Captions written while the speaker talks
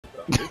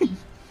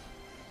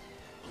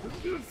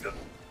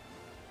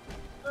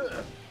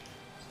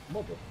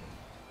Mother.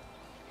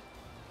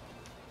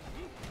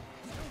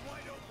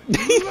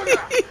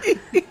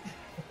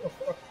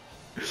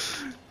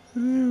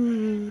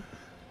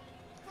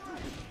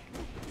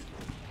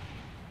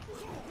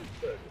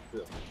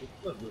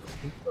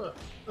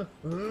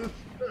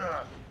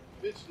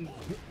 Bitch, no,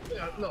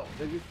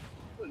 nigga.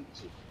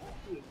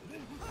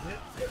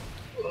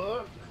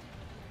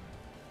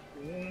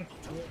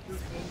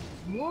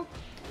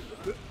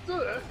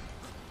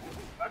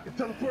 I can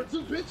teleport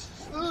too, bitch.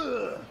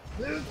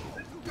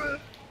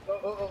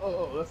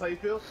 Oh, that's how you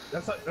feel?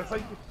 That's how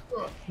you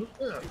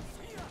feel?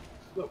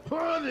 The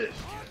punish!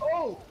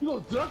 Oh, you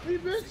gonna duck me,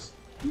 bitch?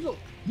 You gonna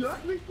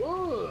duck me?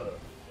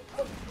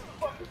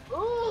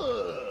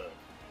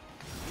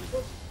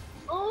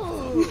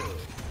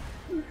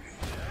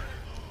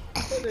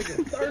 That nigga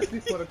thirsty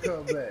for the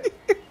comeback.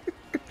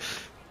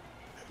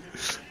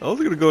 I was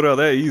gonna go down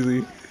that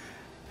easy.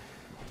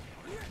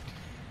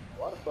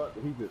 Why the fuck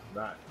did he just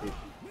not hit you?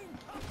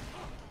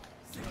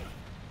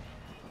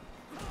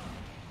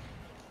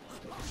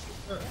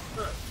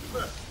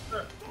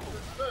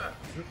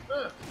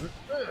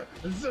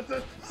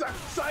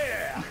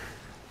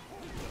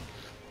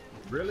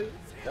 Really?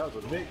 That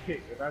was a mid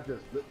kick, and I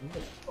just lit me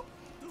up.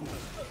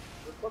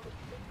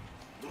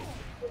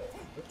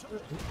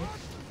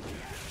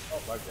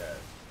 Oh my god.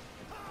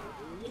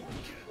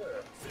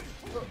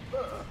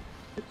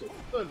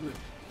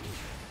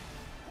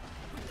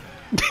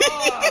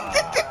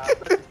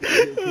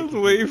 I was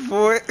waiting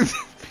for it.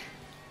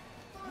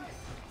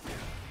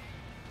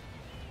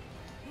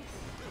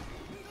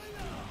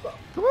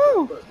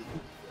 Woo!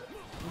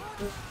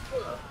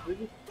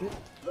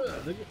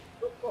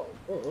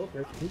 Oh,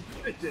 okay.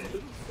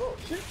 Oh,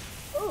 shit.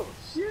 Oh,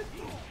 shit.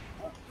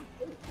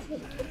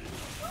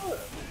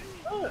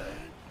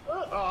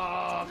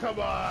 Oh, come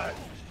on.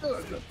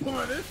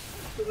 Punish.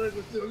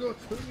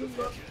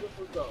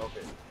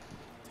 Okay.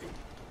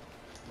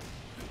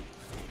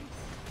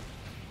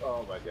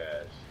 Oh my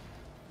gosh.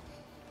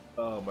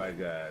 Oh my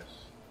gosh.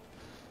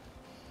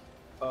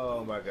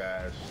 Oh my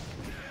gosh.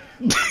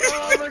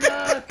 Oh my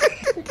gosh.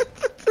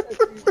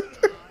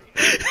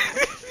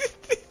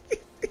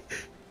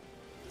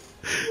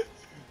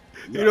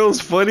 You know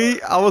what's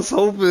funny? I was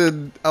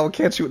hoping I would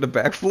catch you with the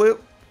backflip,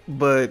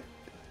 but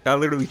I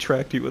literally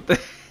tracked you with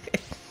that.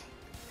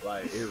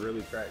 Like, it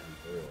really tracked me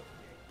for real.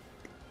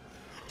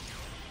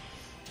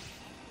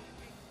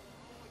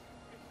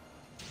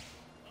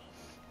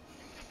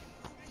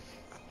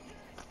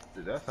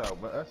 Dude, that's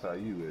how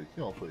you is.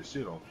 You don't put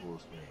shit on full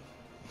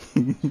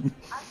screen.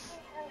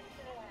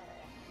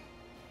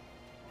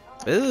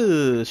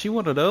 Ooh, she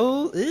one of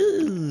those?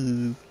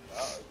 Ooh. I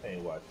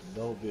can't watch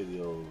no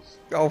videos.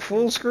 Oh,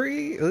 full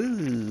screen?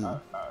 Ooh. I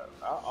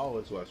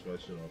always watch my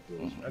shit on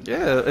full screen.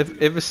 Yeah,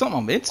 if it's something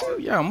I'm into,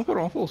 yeah, I'm gonna put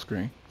it on full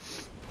screen.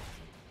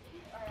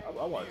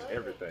 I watch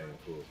everything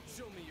full screen.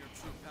 Show me your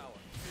true power.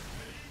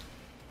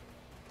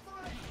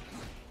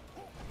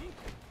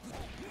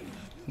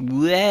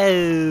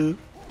 Whoa.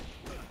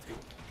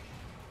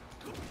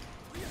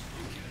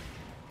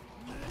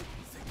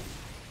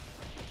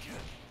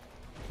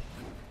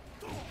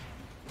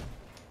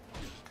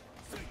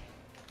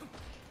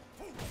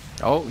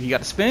 Oh, he got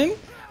the spin?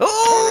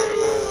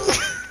 Oh!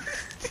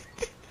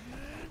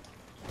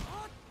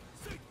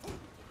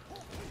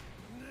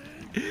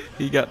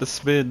 He got the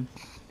spin.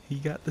 He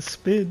got the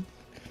spin.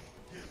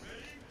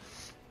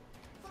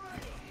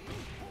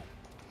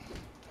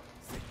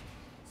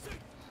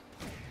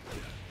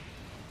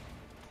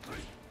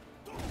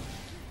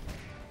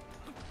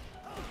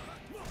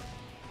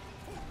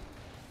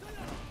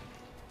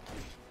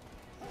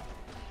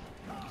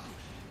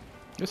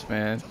 This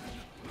man.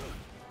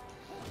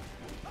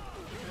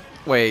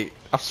 Wait,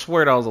 I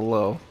swear that was a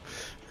low.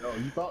 No,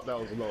 you thought that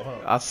was a low, huh?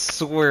 I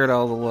swear that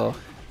was a low.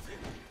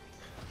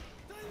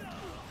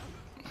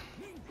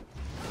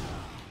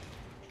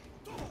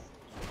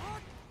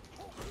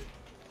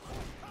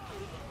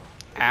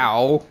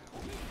 Ow.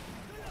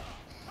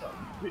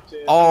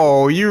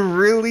 Oh, you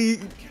really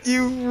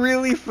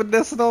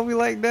finessing on me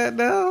like that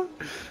now?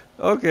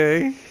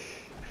 Okay.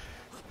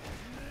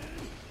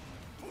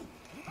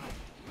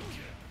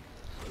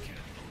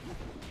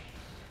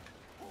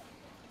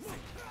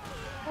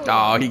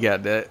 Oh, he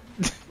got that.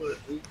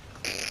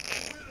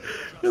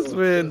 This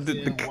man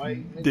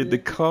did the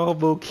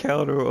combo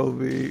counter on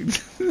me.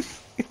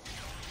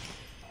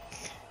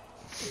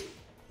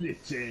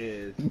 Bitch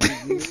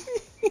ass.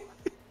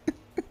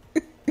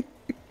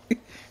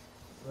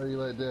 How you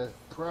like that?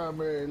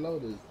 Primary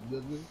Lotus,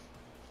 nigga.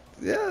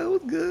 Yeah, it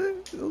was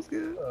good. It was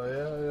good. Oh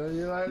yeah,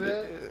 you like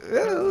that?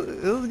 Yeah,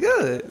 it was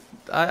good.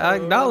 I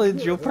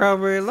acknowledge your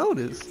primary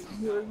Lotus.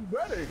 You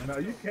better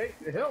acknowledge. You can't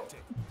help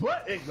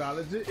but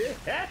acknowledge it. It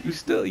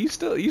happens.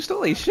 You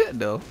still ain't shit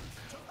though.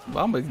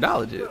 But I'm gonna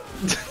acknowledge it.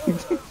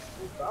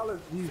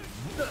 Acknowledge you.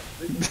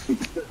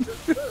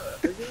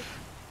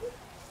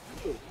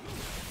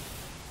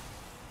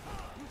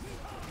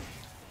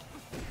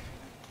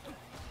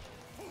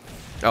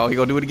 Oh, he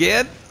gonna do it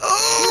again?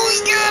 Oh,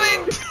 he got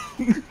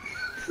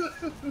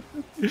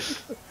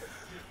it!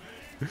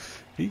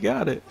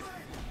 got it.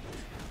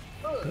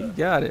 He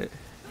got it.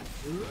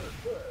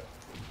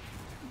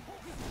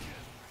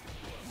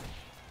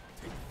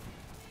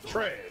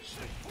 Trash.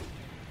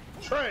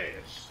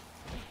 Trash.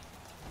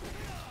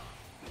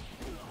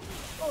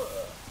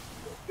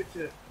 Get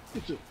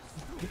your.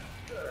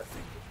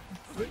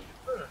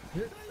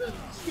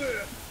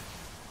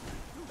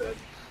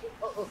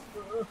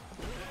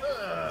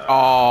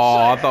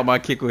 Oh, I thought my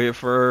kick would hit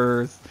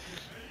first.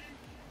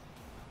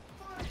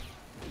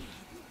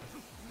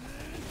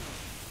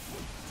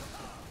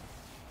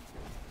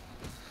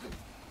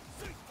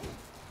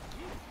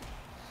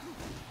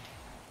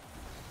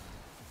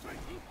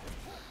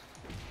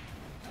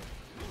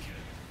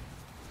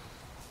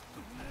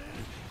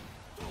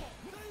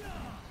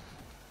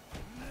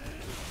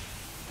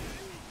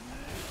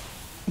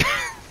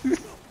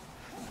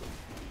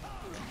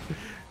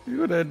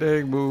 Do that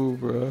dang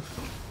move, bro.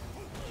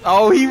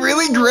 Oh, he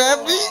really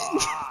grabbed me?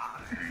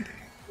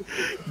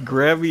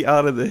 Grab me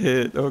out of the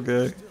hit,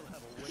 okay.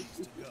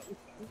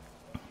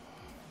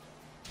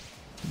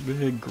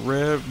 Man,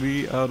 grab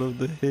me out of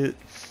the hit.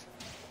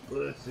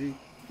 Let's see.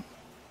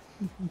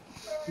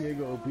 He ain't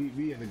gonna beat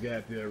me in the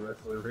goddamn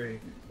wrestling ring.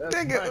 That's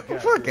my Nigga, goddamn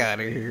fuck out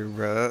of stage. here,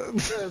 bro.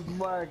 That's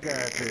my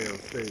goddamn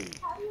stage.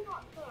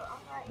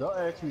 Don't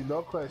ask me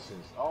no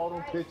questions. All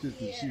them pictures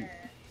is shoot.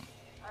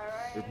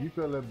 If you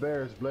feel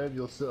embarrassed, blame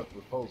yourself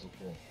for posing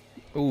for them.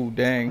 Ooh,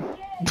 dang.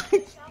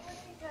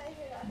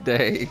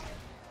 Dang.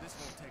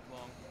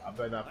 I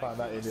better not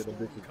find out any of them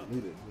bitches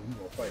deleted. You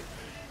gonna fight.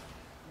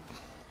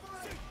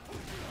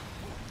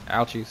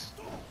 Ouchies.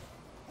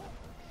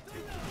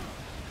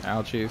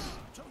 Ouchies.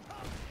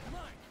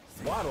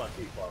 Why do I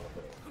keep falling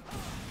for that?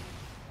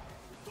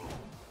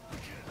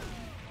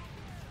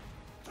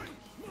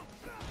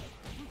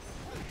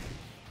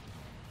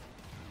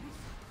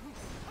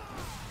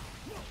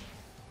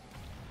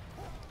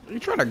 You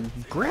trying to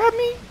grab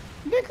me,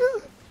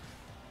 nigga?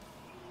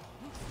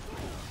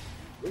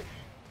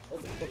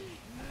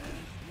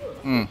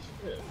 Mm.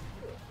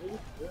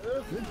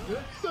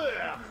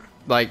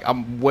 Like,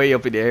 I'm way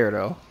up in the air,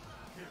 though.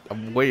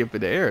 I'm way up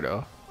in the air,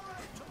 though.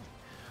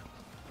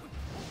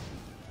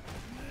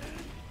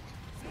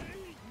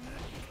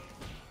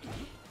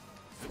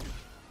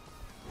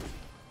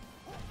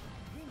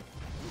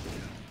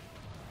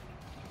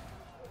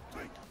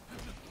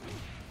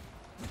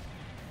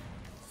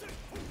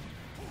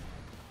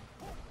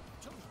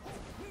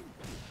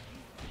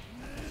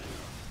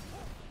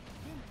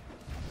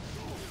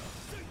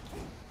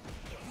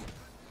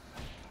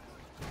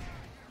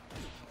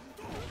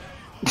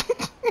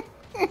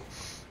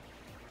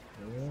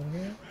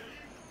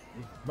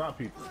 My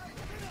people.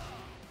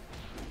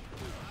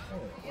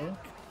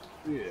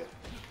 Yeah.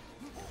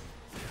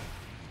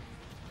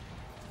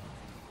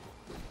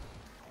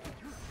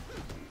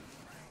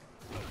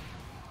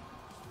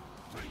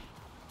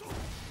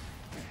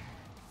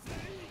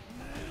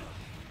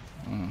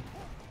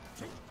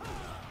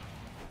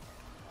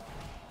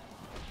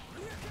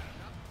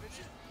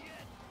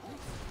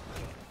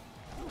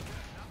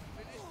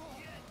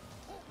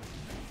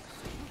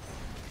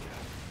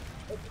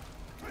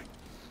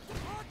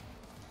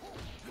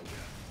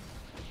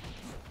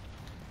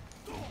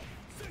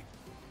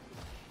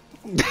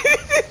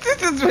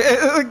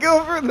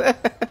 Go for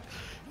that.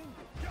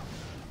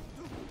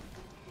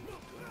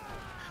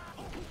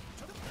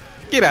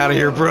 Get out of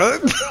here, bro.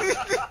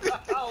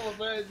 Oh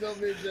man, don't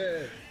be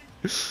dead.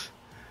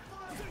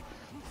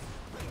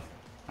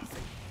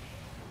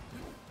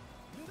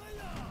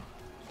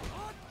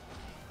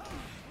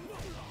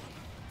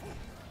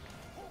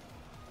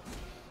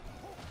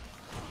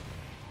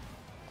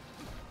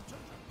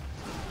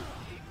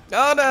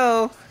 Oh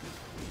no.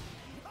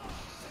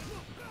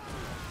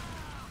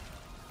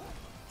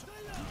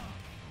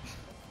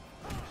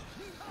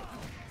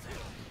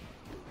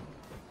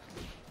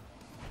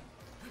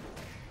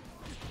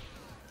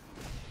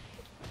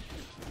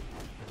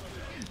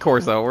 Of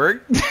course that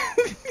worked.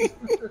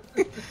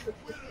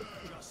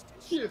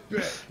 Shit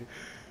back.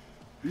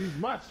 These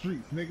my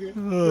streets, nigga. Get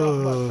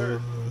off my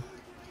turf.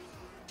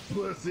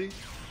 Pussy.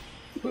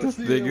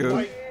 Pussy nigga. and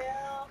white.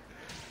 Yeah.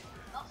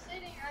 I'm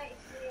sitting right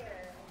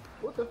here.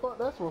 What the fuck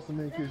that's supposed to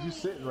mean? Cause you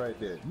sitting right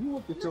there. You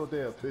look at your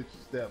damn picture,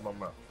 stab my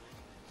mouth.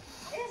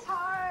 It's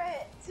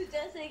hard to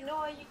just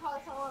ignore you call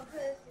someone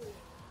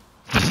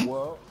pussy.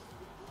 Well,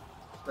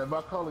 am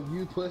I calling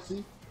you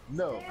pussy?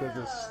 No, because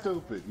it's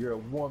stupid. You're a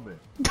woman.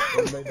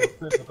 It make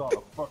no sense to call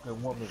a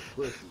fucking woman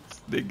pussy.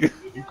 Nigga.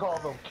 You call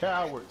them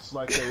cowards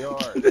like they are.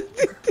 I'm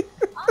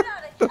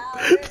not a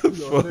coward. You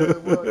know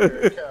damn well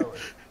you're a coward.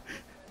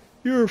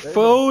 You're a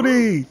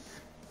phony.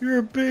 You're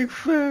a big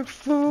fat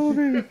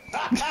phony.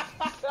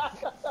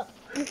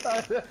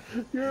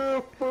 You're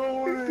a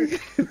phony.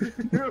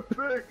 You're a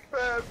big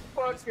fat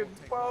fucking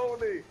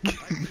phony.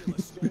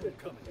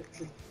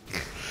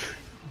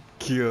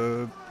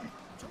 God.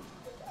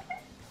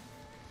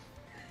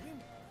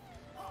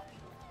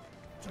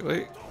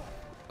 Wait.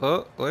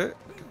 Oh, wait.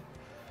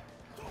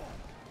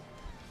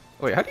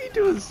 Wait, how do you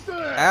do this?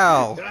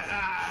 Ow.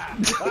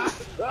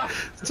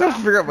 Trying to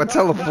figure out my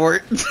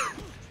teleport.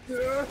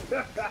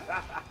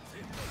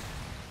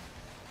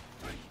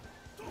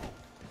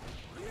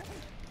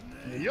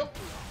 Yup.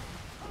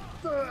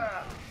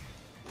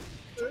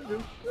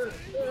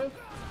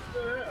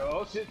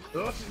 Oh shit!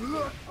 Oh shit!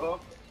 Oh.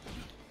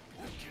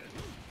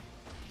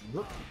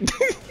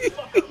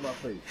 Fuck out my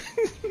face.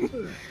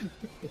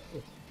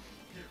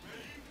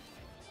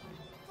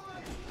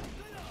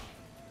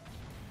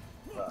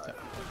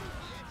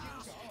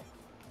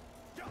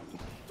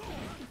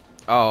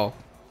 Oh,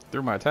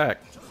 through my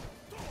attack.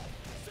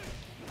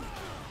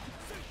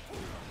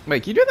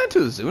 Wait, can you do that to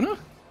Azuna?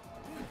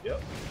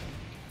 Yep.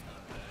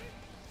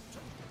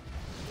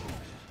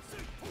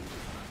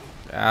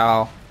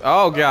 Ow.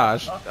 Oh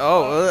gosh.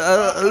 Oh.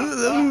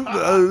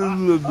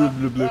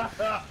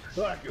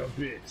 Like a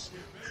bitch.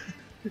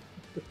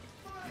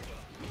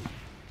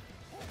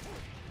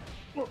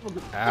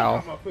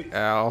 Ow.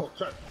 Ow. Oh,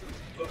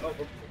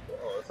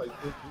 it's like,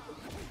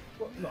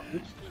 no,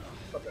 bitch.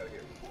 Fuck out of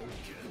here.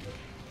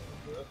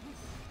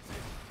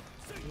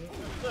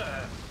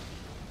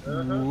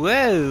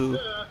 Whoa.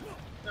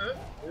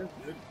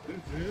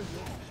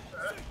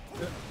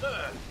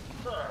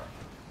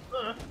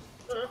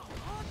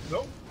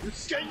 Nope, you're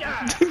scared.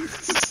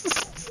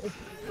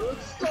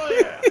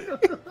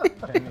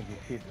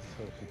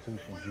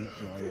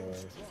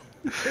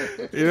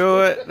 You know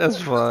what?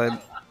 That's fine.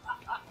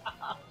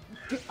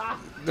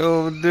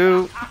 No,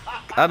 dude.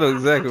 I know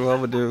exactly what I'm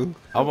gonna do.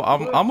 I'm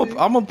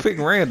gonna pick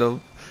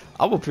random.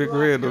 I'm gonna pick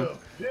random.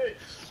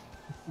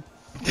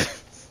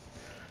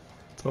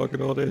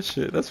 Talking all that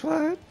shit. That's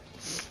fine.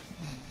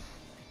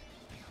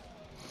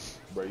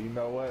 Bro, you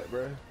know what,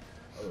 bro? I'm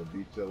gonna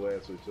beat your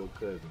ass with your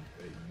cousin's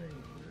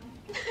name,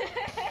 bro.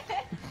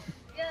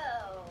 Yo.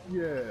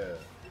 Yeah.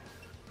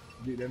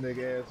 Beat that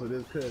nigga ass with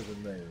his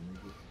cousin's name,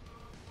 nigga.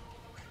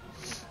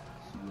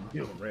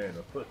 You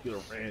random. Fuck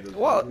you random.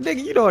 Well,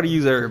 nigga, you know how to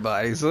use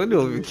everybody, so it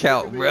don't even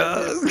count,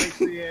 bro.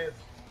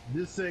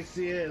 This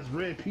sexy ass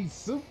red piece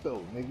soup,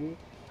 though, nigga.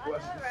 I know,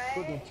 right?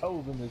 Put them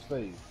toes in his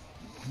face.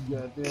 You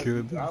got that?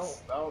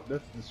 Goodness. I don't,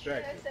 that's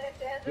distracting.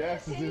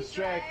 That's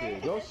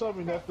distracting. Don't show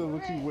me nothing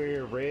what you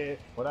wear red.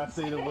 When I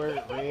say the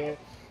word red,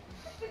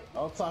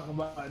 I'm talking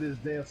about this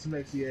damn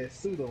smexy ass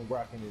suit I'm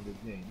rocking in this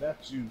game.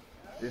 Not you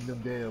in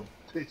them damn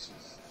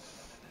pictures.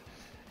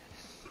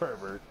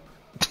 Pervert.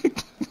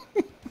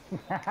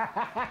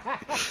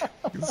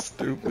 You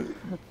stupid.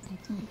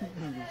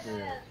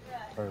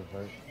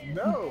 Perfect.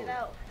 No,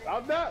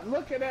 I'm not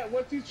looking at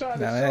what you trying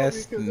to Now show that's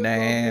me because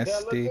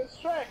nasty. it's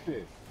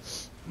distracted.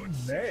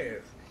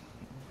 Nasty.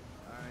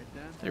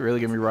 They really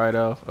get me right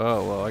off.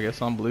 Oh well, I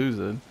guess I'm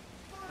losing.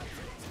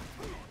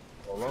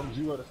 As long as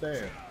you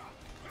understand.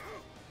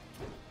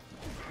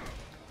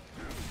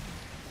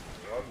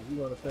 As long as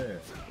you understand.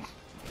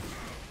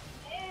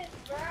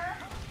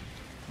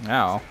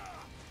 Ow.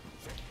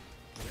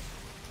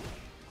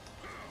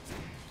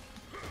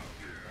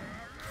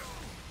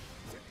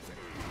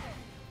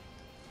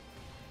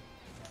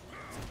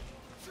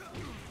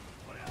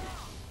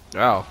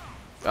 Oh.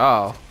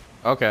 Oh.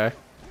 Okay.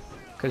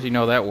 Because you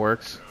know that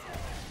works.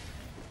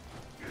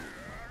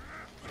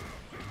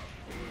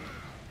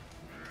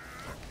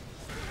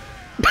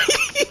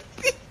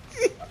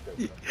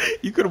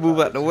 You could have moved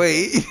out the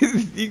way.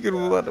 You could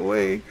have moved out the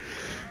way.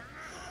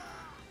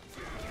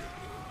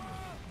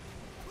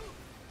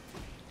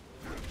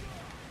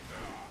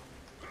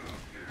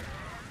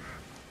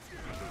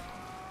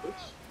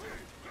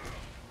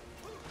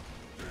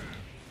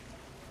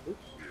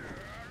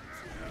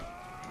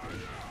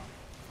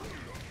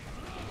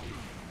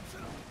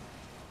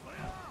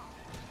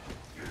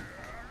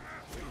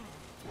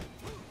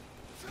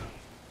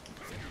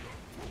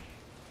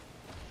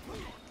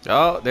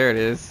 Oh, there it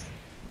is.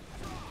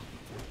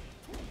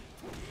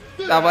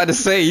 I'm about to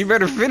say, you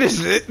better finish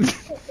it.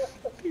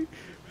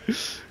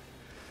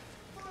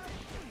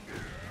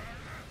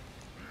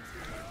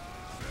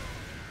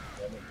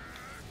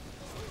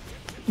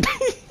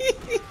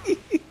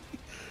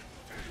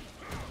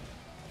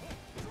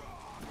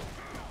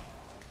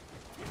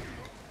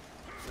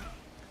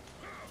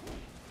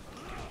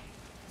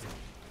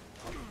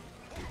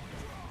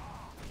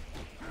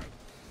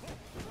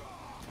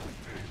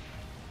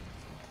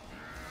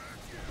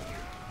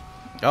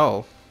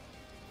 Oh.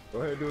 Go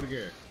ahead and do it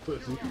again.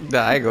 Pussy. Nah,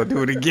 I ain't gonna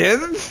do it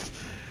again.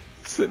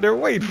 Sitting there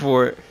waiting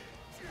for it.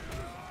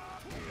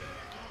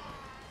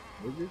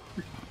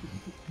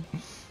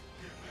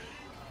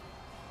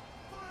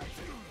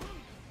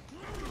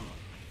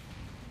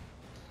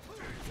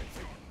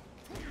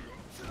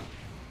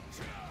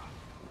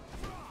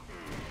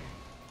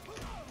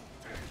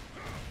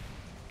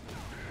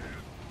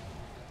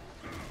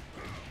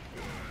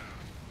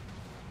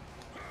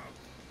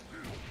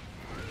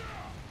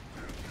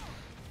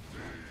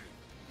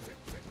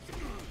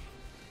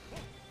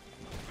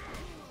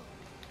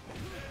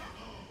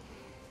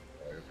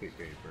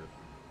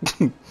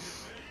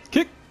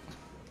 Kick.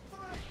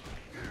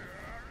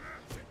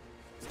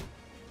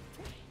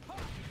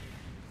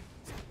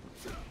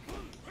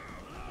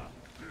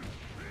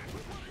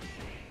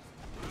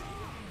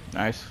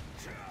 Nice.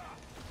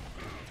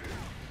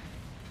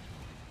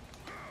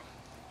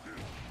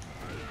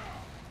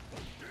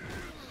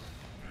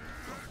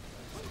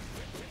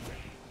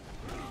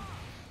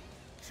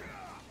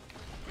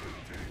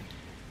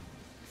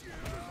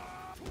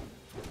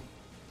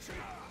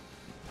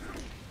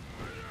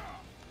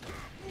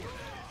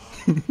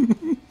 That's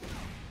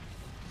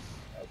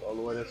the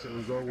only way that shit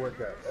was gonna work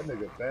out. That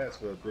nigga fast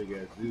for a big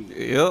ass dude.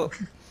 Yep.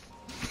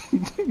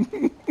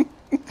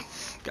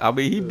 I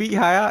mean, he beat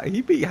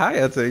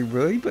Hayate,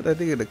 bro. He put that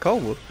nigga in the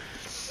coma.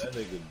 That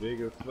nigga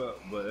big as fuck,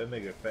 but that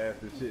nigga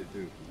fast as shit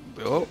too.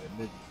 Oh. That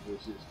nigga still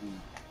shit speed.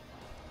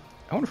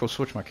 I wonder if we'll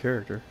switch my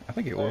character. I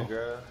think it will. Hey,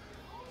 girl.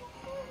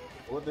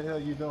 What the hell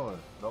you doing?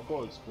 Don't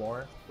go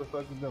exploring. What the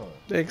fuck you doing?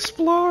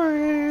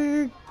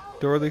 Exploring.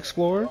 Dora the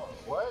Explorer. Oh,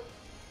 what?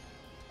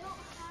 I don't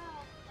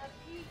have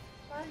a peak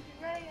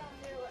lingerie on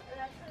there that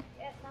I took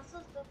at my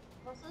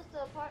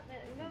sister's apartment.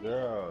 Remember?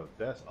 Girl,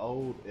 that's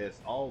old as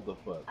all the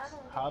fucks. I don't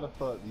know. How the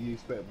fuck do you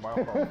expect my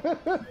phone to say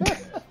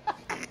that?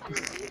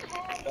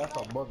 That's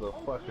a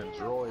motherfucking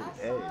droid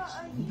edge.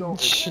 You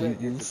don't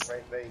expect it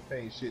to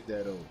maintain shit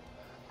that old.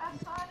 I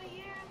saw it a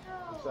year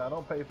ago. So I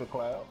don't pay for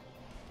cloud.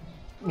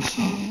 Stop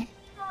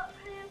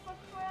paying for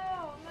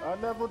Crown. I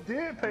never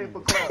did pay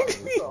for cloud.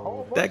 It's a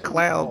whole bunch That of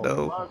cloud,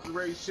 though.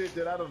 lingerie shit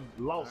that I done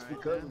lost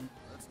because of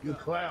the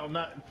cloud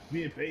not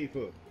being paid for.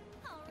 Alright,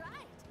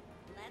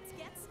 let's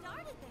get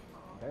started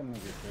then. That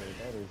nigga said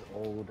that is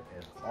old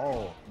as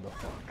all the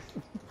fuck.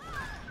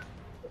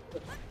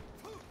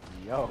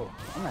 Yo, I'm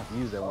gonna have to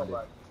use that one day.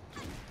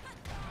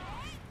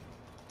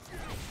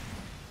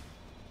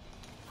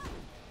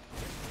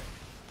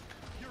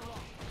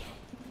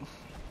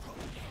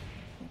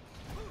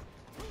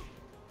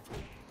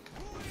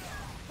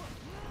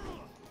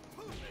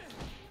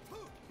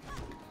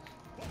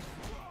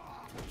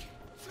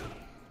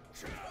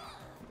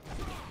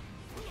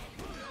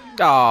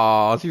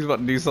 Aw, she's about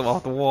to do something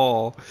off the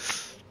wall.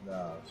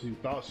 Nah, she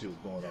thought she was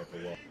going off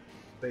the wall.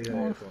 Stay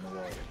her ass on the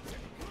wall.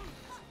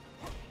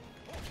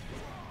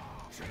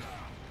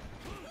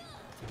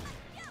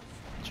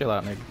 Chill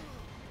out, nigga.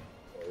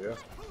 Oh yeah?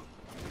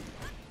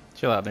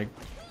 Chill out, nigga.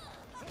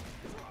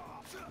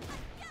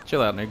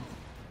 Chill out, nigga.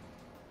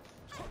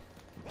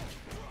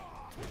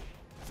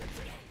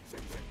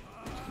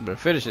 Better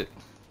finish it.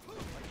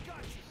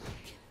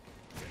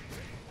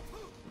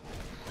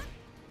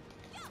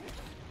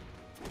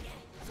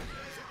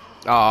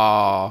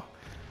 Aw.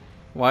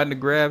 Why didn't the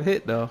grab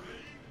hit, though?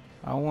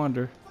 I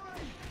wonder.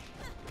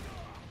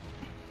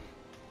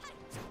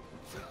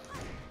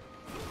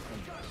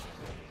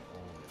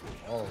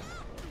 Oh,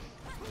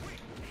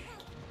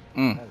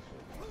 Mm. that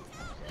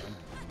shit.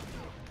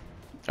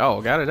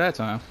 Oh, got it that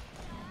time.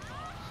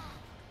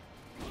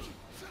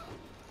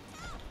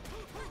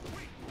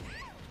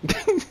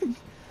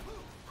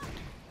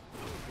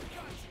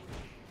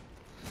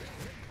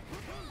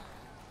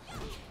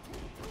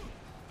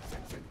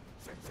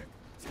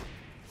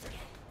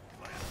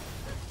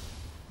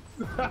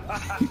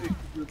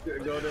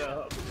 Go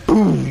down.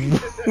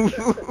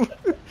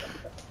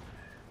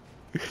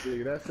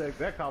 Dude,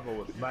 that combo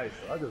was nice.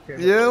 I just came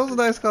Yeah, it up was a with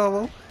nice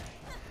combo.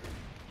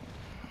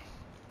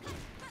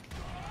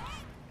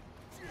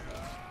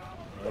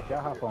 If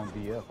y'all hop on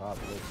BF, I'll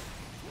play. it.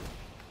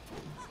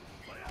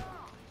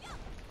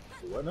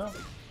 What now?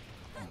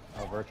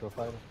 A virtual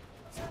fighter.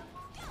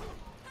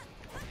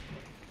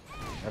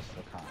 That's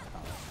the kind of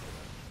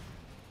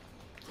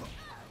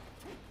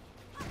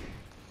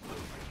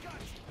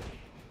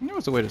There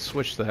was a way to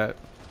switch that.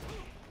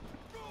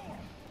 You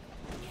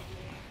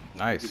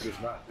Nice.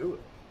 just not do it.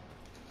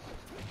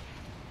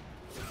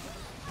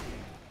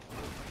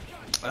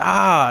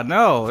 Ah,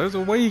 no. There's a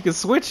way you can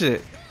switch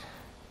it.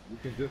 You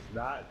can just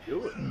not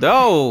do it.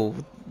 No.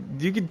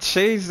 You can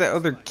change that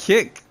other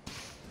kick.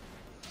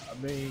 I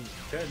mean,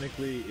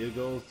 technically, it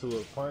goes to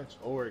a punch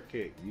or a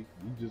kick. You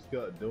just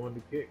got doing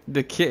the kick.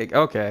 The kick.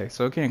 Okay,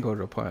 so it can't go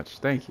to a punch.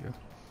 Thank you.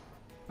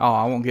 Oh,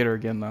 I won't get her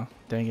again, though.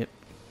 Dang it.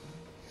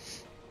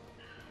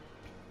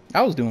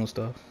 I was doing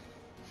stuff.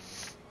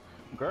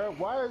 Girl,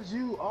 why is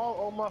you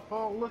all on my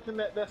phone looking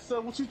at that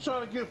stuff? What you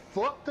trying to get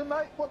fucked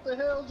tonight? What the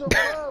hell's your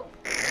problem?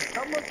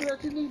 How much of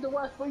that you need to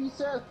watch for you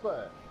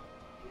satisfied?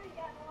 You ain't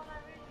got the one I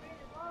really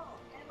wrong.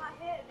 And my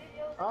head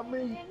videos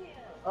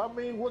I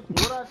mean, what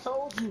I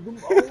told you, them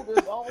old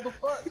is all the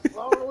fucks. I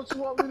don't know what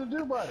you want me to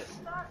do about it.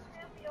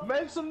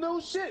 Make some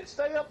new shit.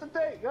 Stay up to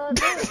date. God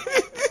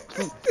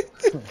damn.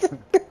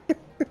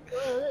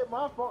 Well, it ain't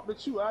my fault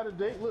that you out of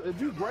date. Look, if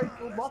you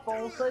grateful, my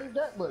phone saved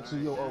that much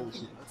of your old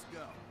shit.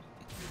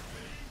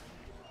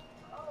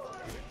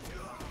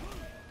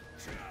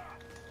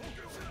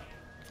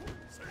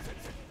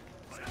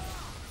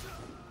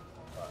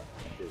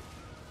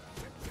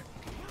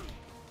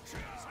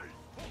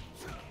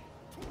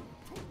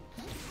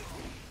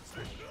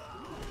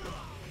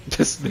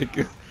 This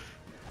nigga.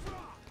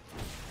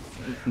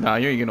 Nah,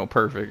 you ain't get no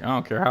perfect. I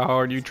don't care how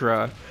hard you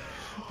try.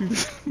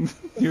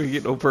 You ain't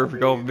get no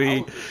perfect on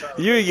me.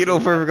 You ain't get no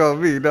perfect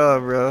on me. Nah,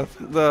 bro.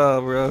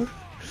 Nah, bro.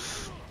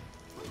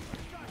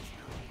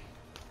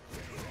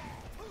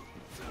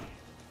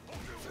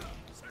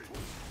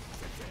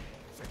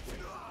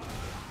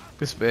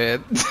 This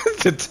man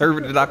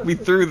determined to knock me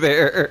through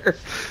there.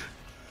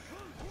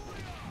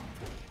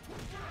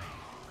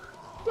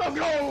 Let's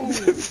go!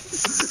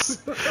 This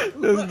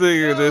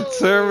nigga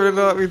determined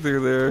to knock me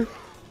through there.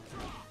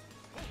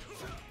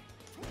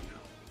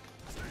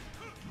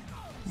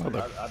 I did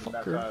not try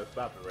Motherfucker. to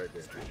stop it right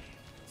there.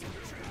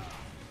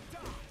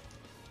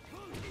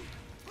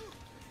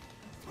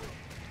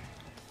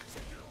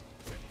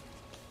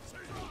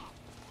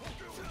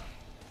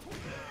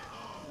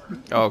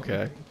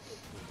 Okay.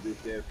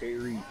 Bitch ass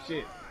can't read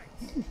shit.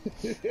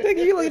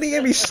 Nigga, you looking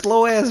at me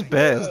slow ass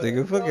bass,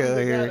 nigga. Fuck out of Got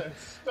here. a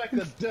speck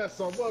of dust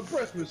on one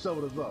breast and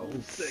shoulders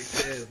on.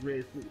 Sex ass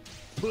red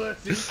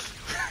pussy.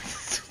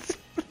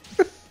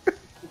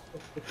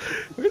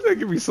 Why did that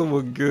give me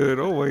someone good?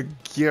 Oh my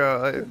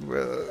god,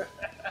 bro.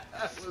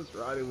 What's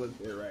Ronnie was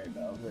here right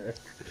now, man?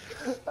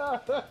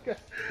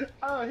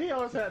 He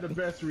always had the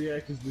best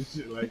reactions to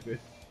shit like this.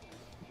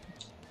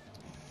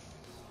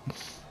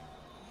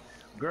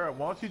 Girl,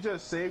 why don't you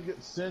just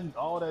send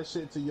all that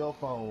shit to your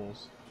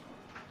phones,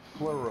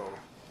 plural.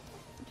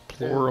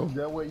 Plural. And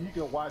that way you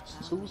can watch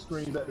 2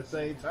 screens at the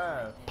same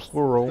time.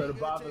 Plural. Instead of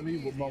bothering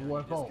me with my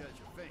one phone.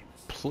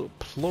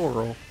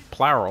 Plural.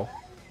 Plural.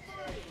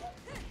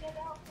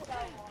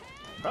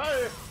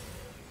 Hey!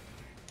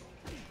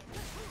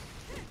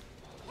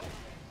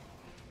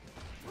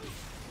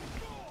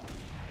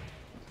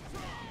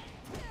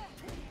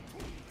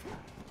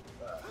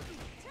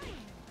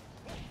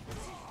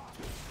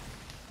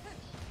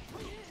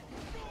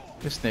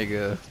 This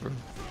nigga.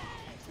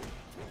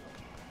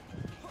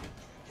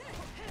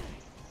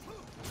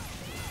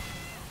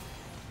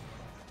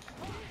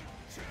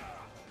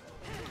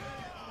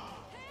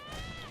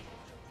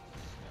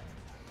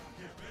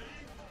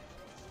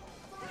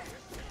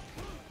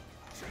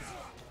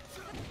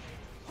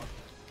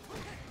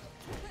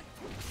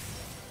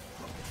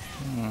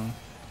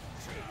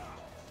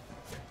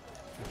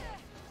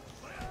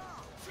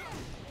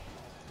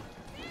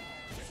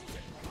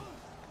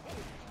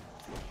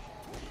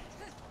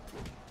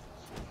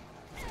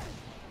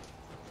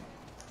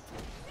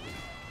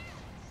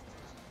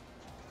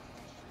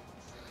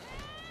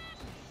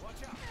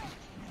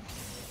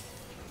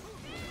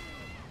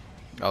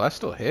 Oh, that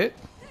still hit?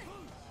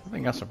 I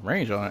think got some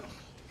range on it.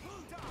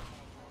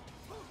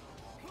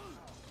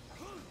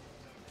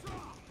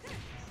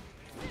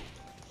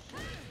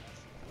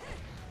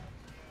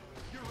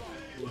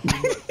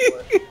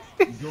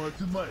 You're doing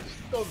too much.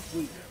 Go to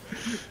sleep.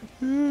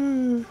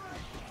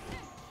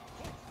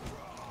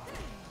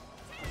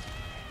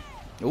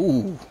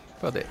 Ooh,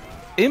 felt the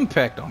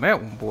impact on that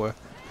one, boy.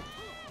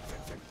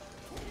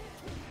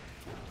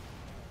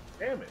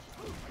 Damn it.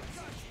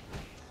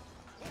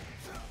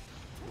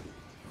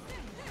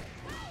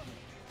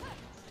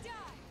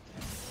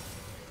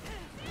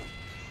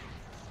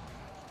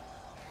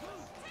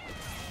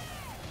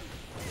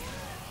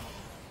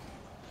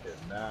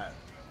 Cannot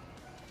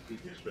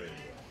keep this straight.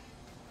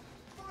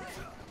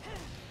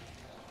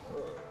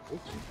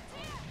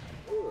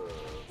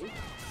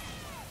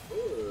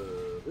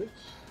 Bitch.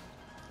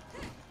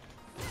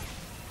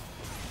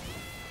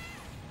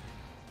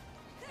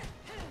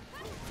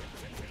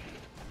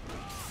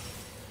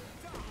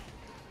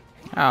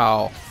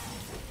 Ow.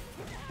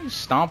 You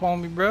stomp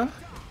on me, bruh.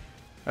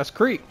 That's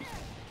creep.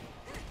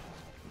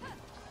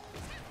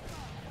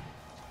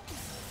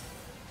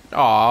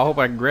 Oh, I hope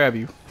I can grab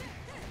you.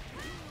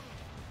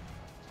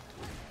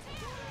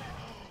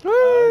 I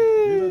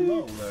did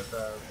alone last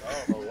time. I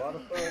don't know why the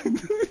fuck.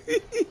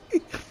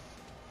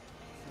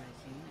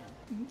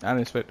 I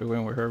didn't expect to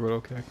win with her, but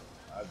okay.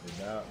 I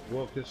did not.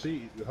 Well, cause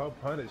her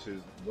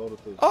punishes go to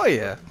the. Oh,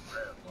 yeah.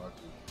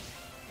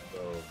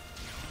 So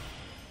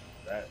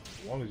that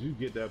as long as you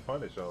get that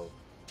punish off,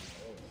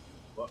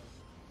 fuck,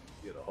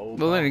 get a whole.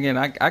 Well, then again,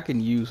 I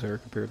can use her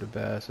compared to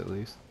Bass at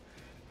least.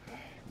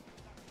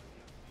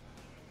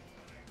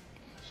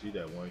 She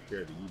that one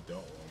character you don't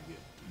want to get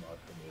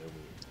knocked from the other.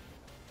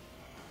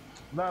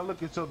 Now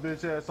look at your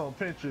bitch ass on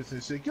Pinterest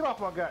and shit. Get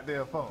off my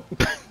goddamn phone.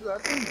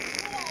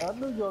 I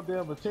knew your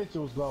damn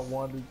attention was gonna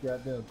wander,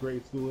 goddamn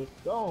grade school.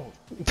 Go on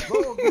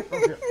get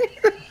from here.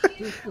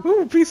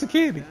 Ooh, piece of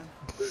candy. Are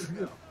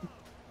you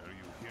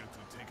here to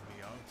take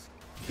me out?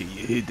 You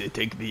here to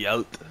take me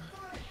out?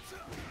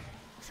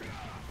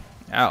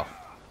 Ow.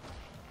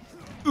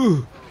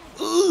 Ooh.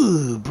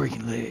 Ooh,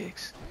 breaking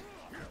legs.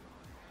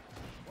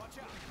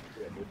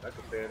 Yeah, bitch, I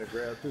can stay in the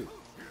ground too.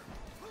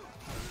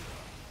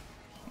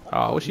 Oh,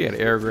 I wish he had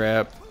air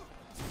grab.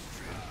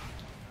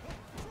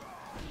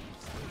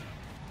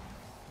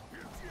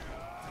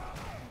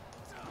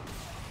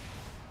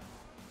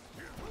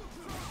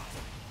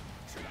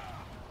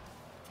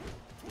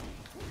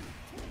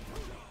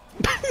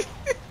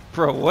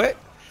 Bro, what?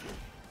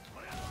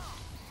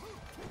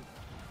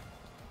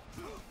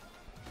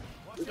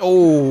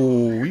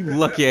 Oh, you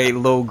lucky I ain't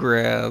low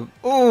grab.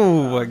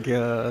 Oh my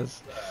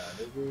gosh.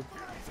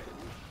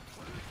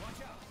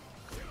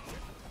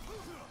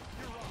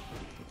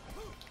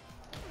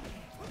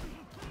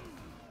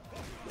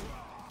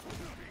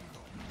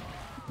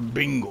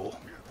 Bingo.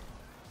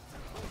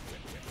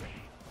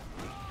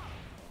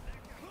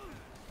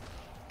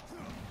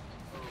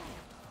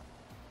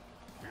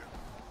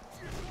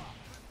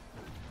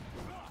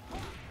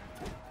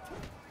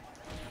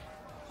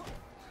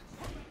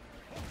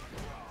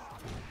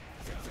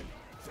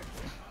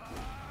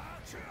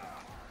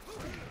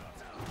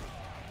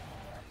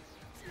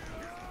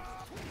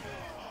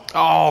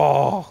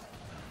 Oh!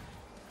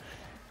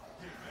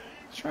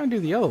 Let's try and do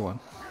the other one.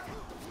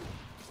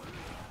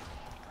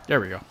 There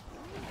we go.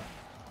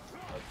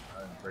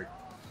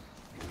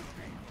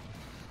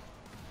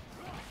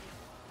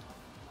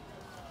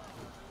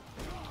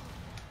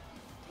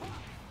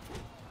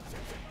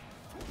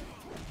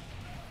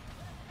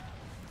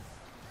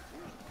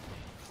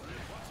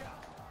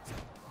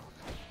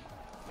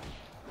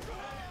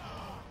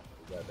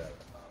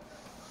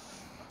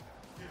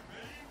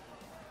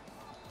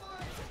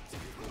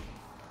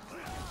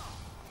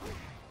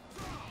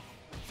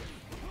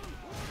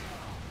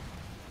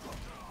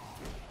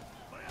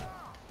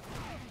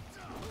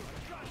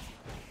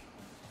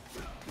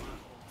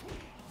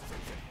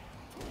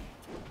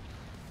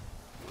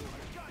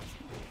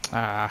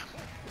 Ah.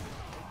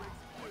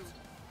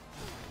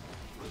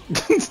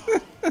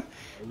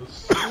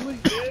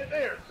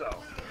 there, so. On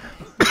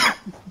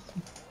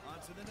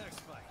to the next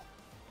fight.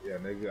 Yeah,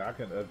 nigga, I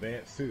can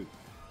advance too,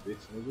 bitch,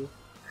 nigga.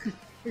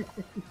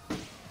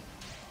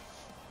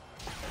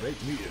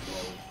 Make me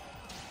evolve.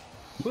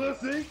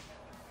 Pussy.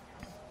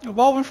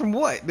 Evolving from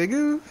what,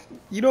 nigga?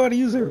 You know how to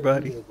use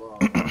everybody. No,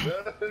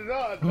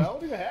 I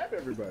don't even have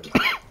everybody.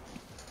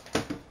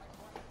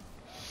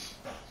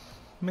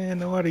 Man,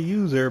 know how to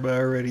use everybody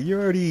already. You're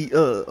already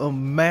a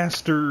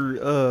master.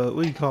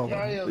 What do you call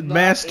him?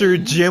 Master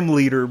gym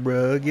leader,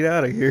 bro. Get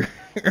out of here.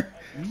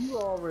 You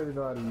already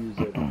know how to use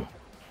everybody.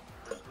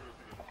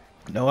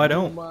 No, I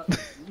don't.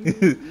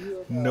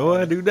 No,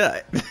 I do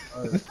not.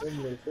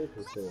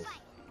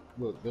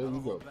 Look, there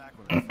you go.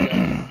 You got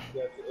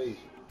the ace.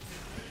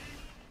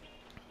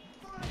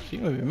 She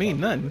don't even mean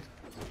nothing.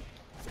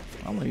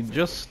 I only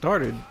just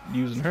started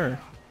using her.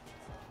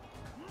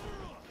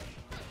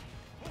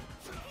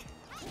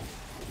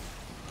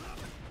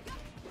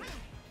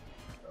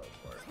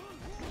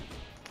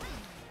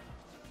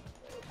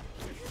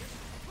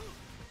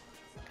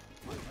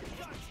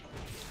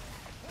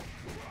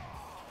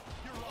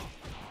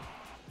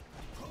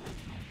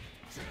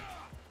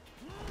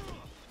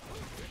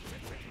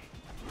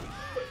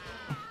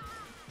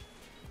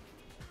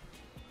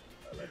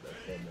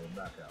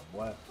 Knockout,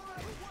 boy.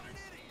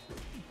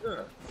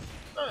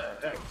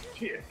 X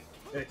kick.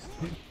 X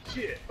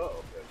shit. Oh,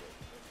 okay.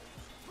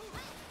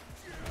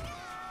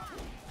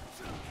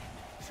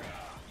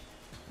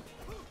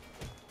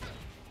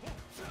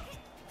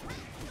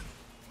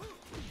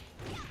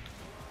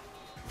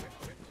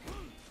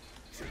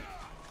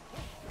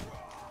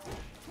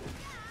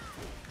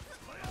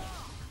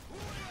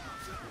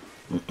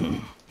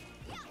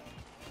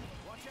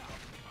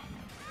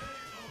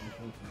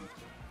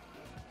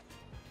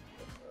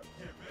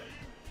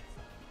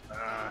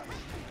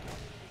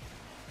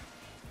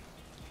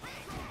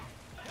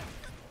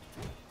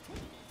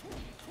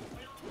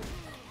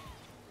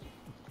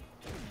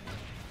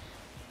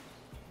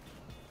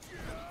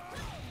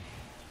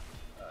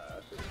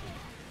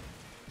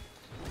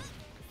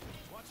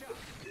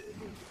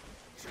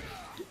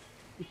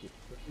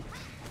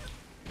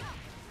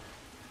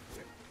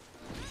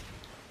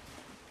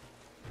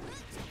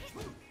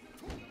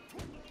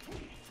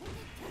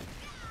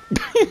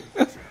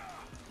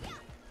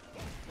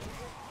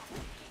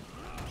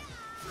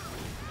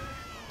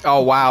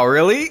 Oh wow,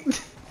 really?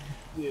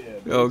 Yeah.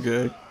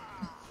 Okay.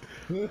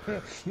 Pussy.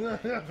 I'm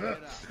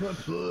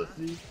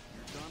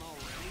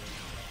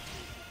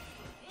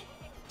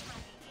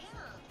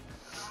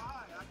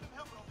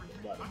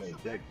about to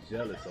make Dex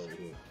jealous over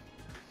here.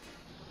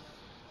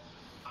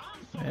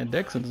 Man,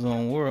 Dex in his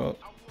own world.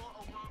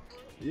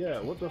 Yeah,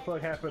 what the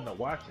fuck happened to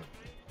watching?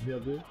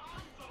 Nigga?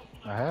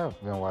 I have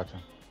been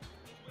watching.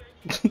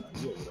 You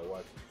over there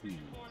watching TV.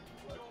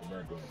 Watching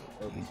that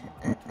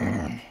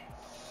damn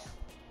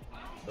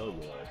no, you're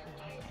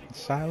right.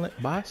 Silent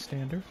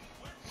bystander.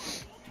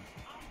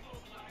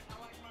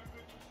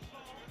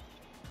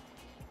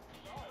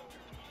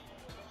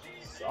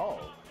 Saul?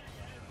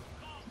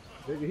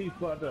 Nigga, he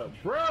fucked up.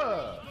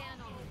 Bruh!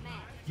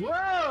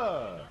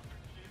 Bruh!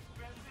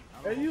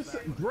 And you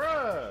said,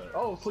 bruh!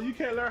 Oh, so you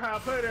can't learn how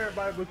to play with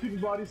everybody, but you can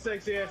buy all these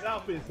sexy ass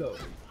outfits though.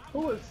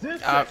 Who is this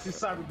sexy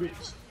cyber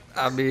bitch?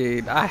 I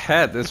mean, I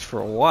had this for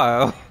a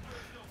while.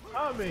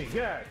 I mean,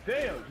 god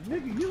damn,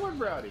 nigga, you and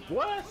Rowdy.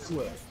 What? I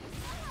swear.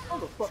 I'm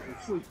the fucking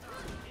sleep.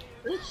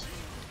 Bitch.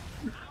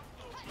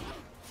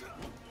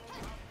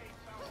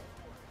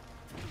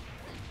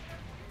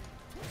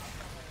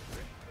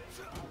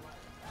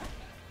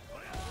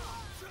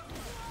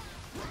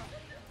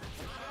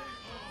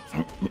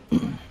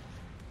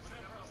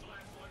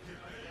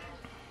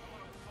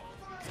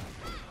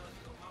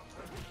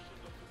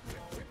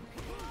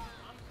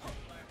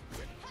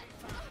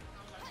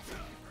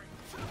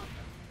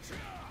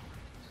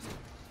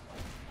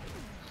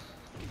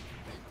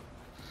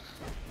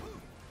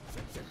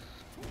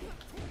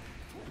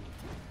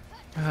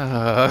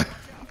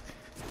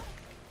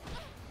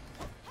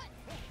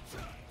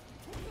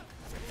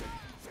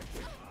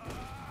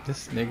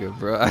 This nigga,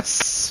 bro, I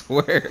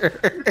swear.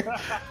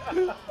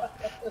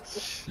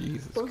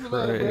 Jesus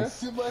Christ.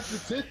 Too much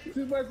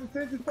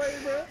attention for you,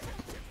 bro.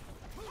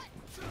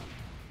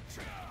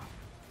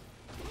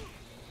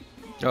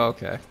 Oh,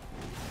 okay.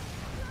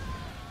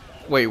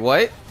 Wait,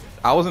 what?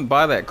 I wasn't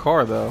by that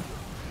car though.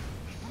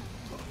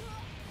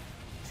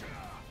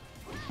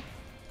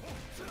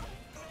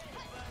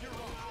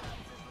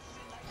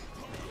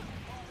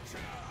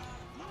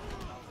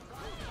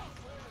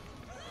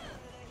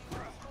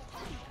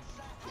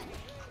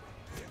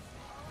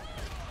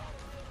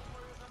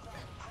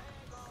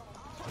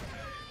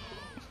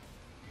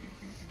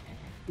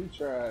 He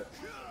tried.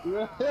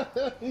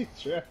 He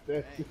tried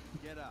that. Hey,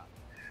 get up.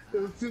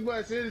 There was too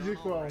much energy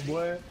for him,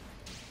 boy.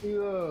 He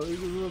was a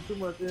little too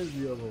much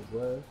energy on him,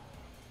 boy.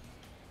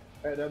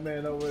 Hey, that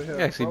man over here.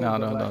 Actually, no,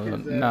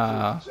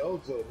 nah.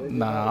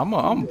 Nah, I'm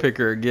gonna pick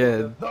her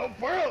again. No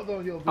world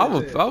on your I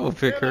will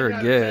pick her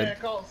again.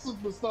 Called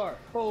Superstar.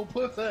 Oh,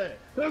 pussy.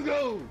 Let's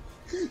go.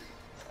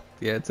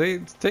 Yeah,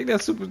 take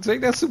that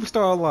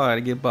superstar online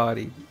and get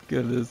bodied.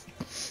 Goodness.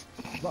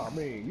 No, I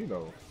mean, you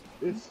know,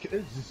 it's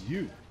just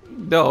you.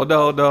 No. You a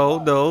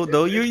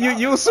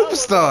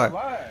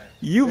superstar.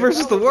 You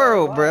versus the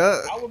world,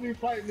 bruh. I would be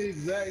fighting the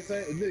exact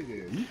same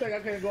nigga. You think I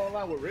can't go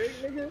online with Rick,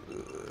 nigga?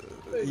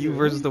 You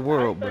versus the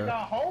world, bruh. bruh.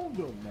 I hold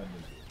them, my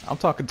nigga. I'm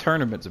talking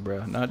tournaments,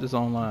 bruh, not just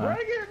online.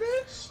 Bring it,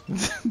 bitch.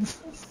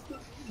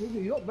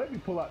 Nigga, you don't make me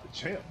pull out the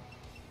champ.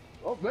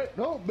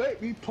 Don't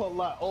make me pull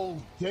out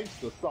old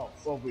gangster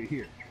sauce over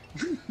here.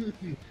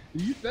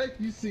 You think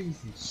you seen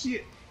some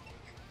shit?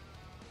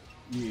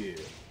 Yeah.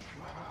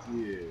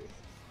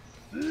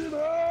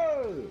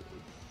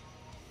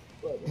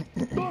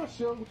 Push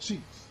your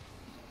cheeks.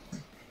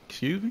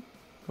 Excuse me?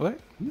 What?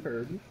 You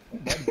heard me.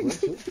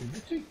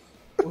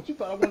 What you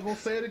thought I wasn't gonna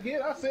say it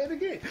again? I say it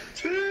again.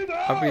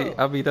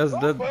 I mean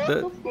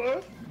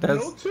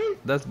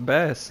that's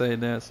Bass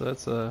saying that, so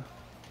that's I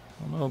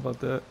don't know about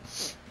that.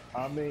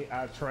 I mean,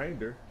 I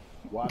trained her.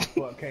 Why the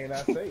fuck can't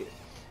I say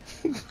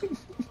it?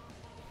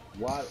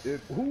 Why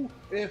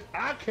if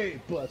I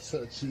can't bust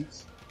her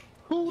cheeks,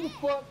 who the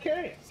fuck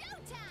can?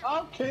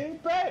 I'm King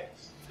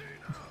Bass.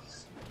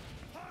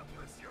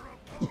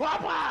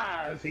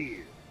 Popeye's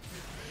here.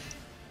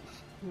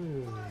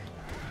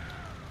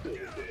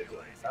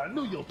 I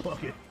knew you'll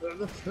fuck it. I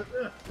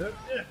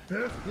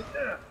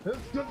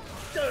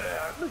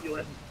knew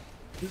you.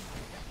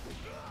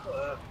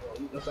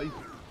 That's how you.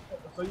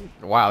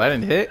 Wow, that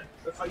didn't hit.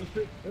 That's how you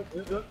fit.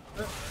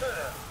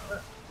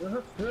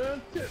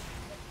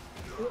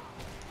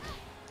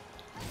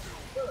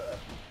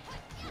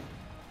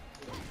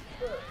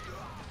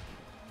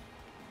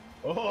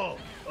 Oh,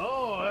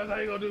 that's how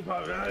you gonna do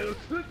pop.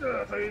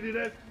 That's how you do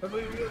that. That's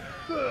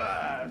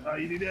how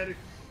you do that.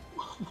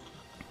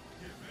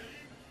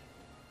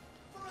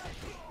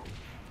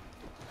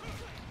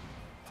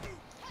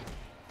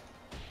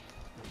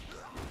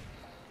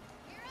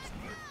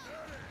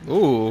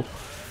 Ooh.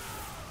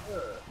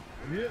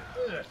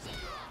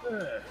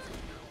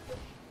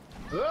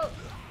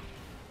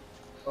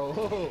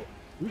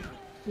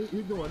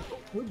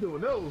 We're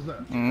doing those now.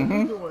 Mm-hmm.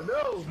 We're doing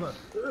those now.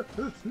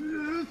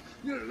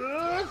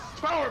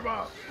 Power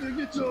bomb.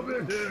 Get you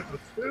over here.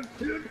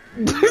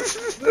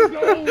 Let's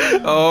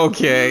go.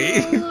 Okay.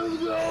 Let's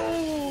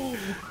go.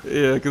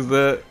 Yeah, cause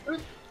that.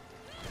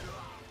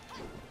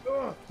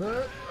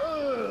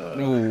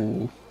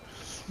 Ooh.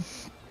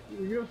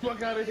 Get the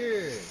fuck out of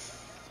here.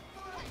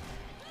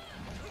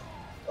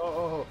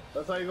 Oh,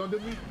 that's how you gonna do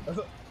me? That's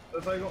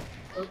how you gonna.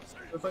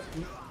 That's how you.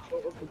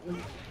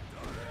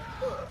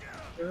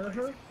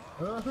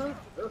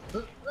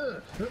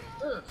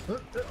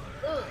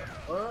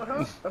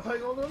 That's how you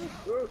gonna do it?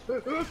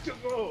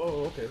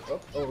 Oh, okay.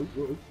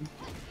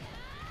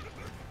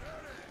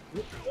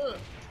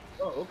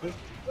 Oh, okay.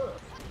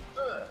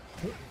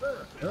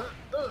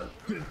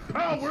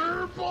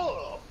 Power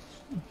ball.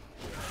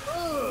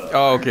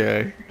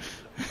 Okay.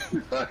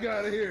 Fuck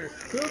out of here.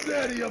 There's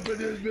daddy up in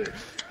this bitch.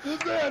 There's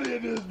daddy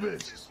in this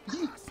bitch.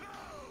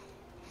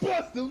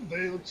 Bust them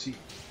damn cheeks.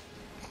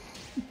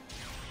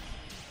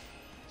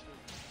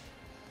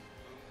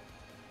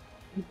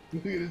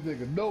 Look at this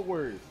nigga, no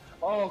words.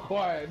 All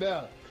quiet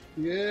now.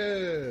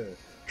 Yeah.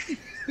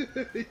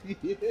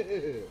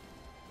 Yeah.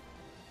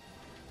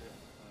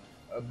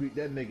 I beat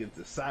that nigga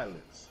to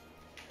silence.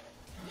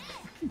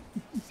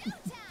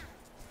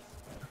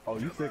 Oh,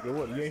 you thinking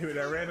what? You ain't hear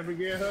that random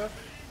again, huh?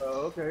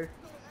 Oh, okay.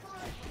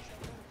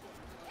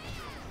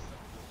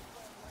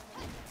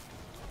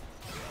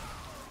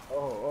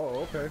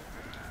 Oh, okay.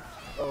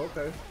 Oh,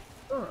 okay.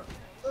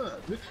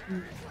 Bitch.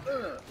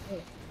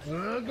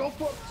 Go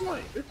for a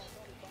swing, bitch.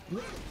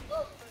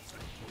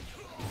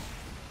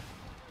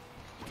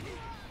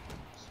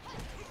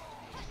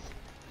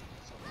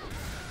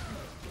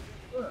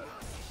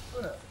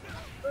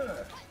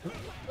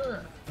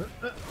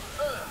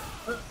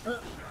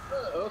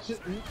 Oh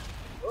shit.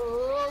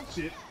 Oh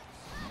shit.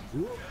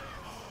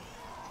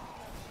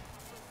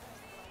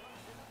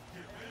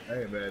 I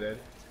ain't mad at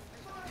it.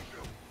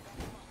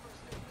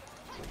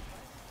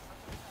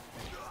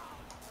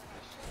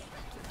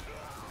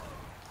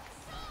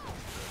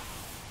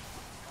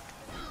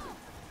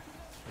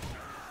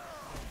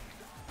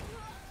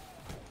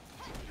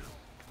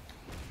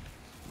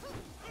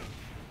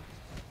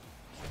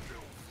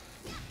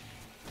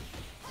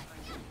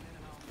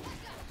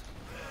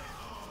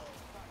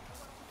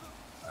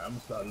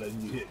 start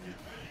letting you hit me.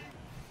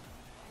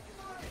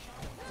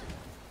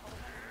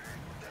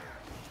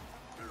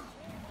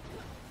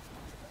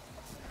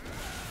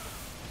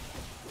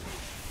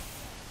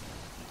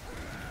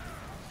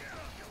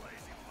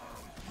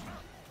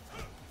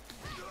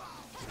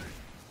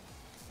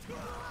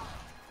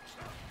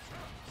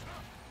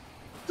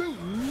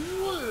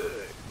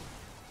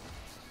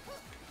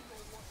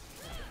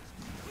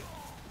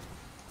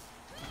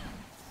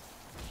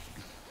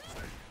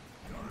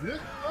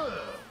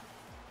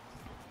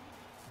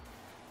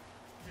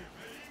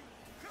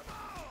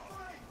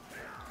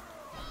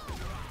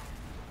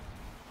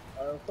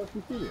 Fuck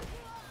you see it.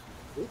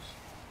 Oops.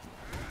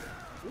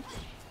 Oops.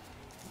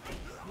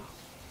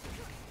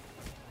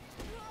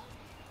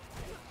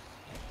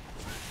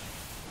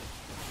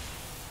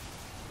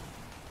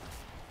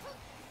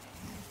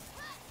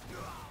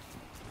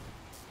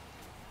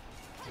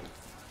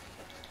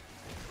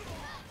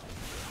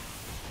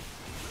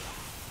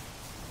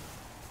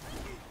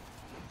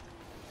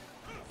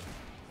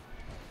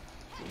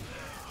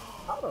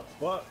 How the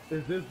fuck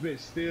is this bitch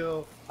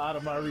still out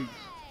of my reach?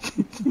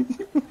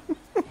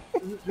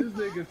 This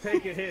nigga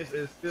taking hits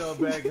and still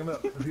backing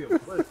up because he a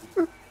pussy.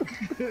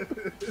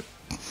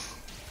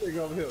 Nigga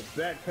over here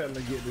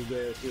backpedaling getting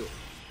his ass hit.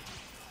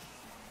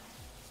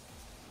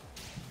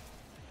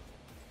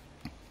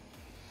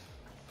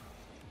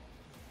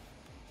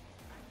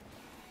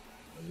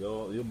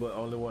 You're the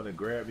only one to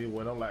grab me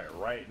when I'm like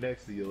right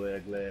next to your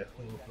ass glass.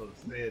 I'm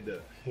supposed to stand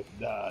up.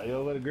 Nah, you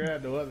don't want to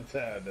grab no other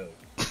time though.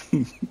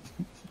 You're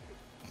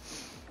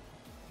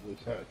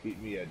trying to keep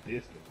me at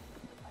distance.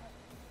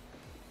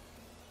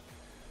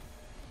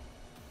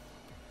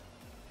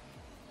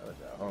 I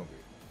got hungry.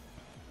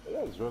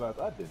 I just realized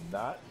I did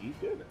not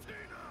eat dinner.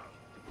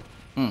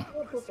 I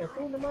put some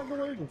food in the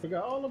microwave and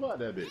forgot all about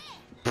that bitch.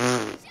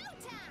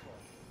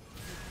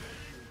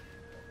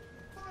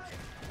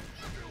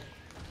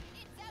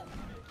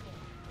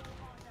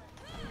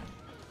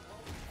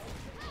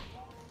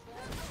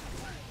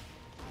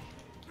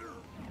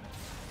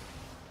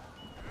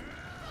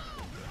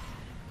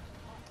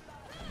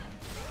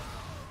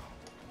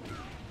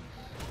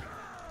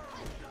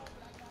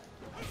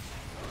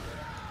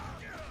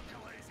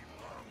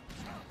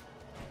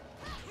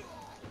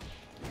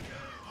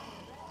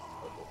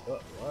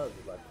 Why is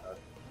it like that?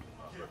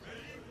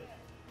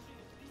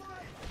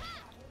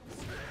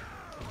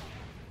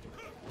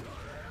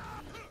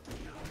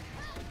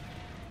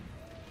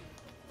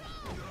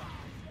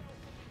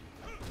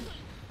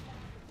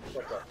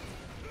 What's up?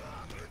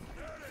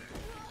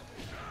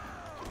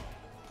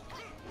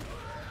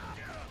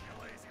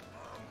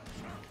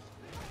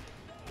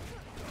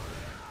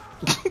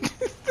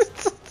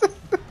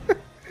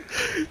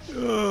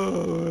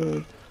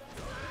 Oh.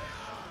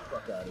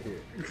 Fuck out of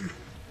here.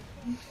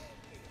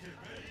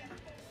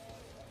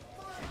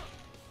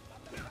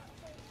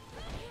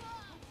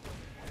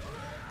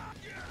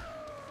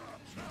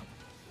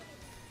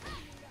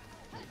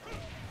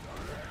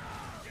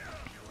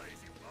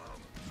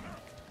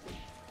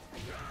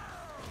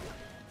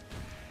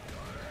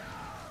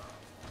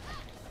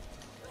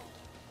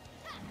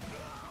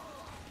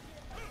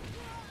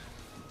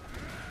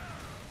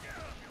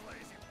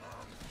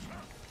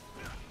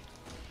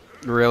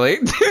 Really?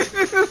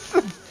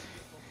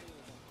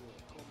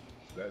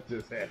 That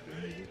just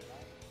happened, nigga.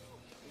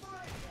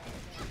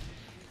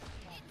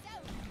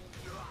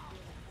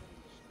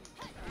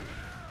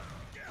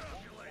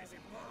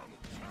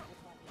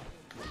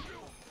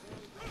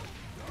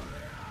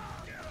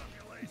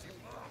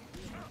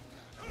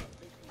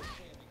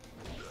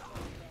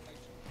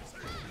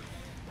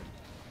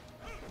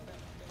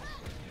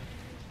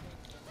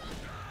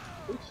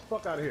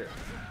 Fuck out of here.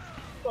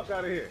 Fuck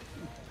out of here.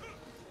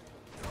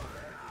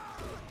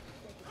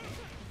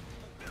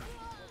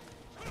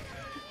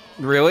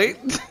 Really?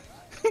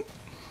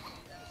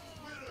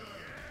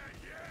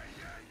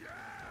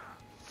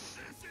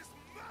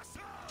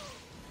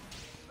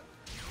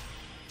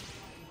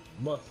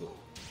 Muscle.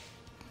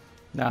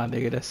 Nah,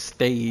 nigga, that's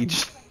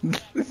stage.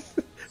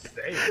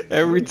 Stage.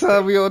 Every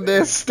time we on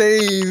that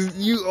stage,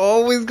 you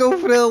always go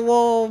for that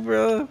wall,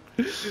 bro.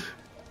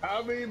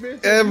 I mean,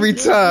 bitch. Every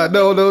time.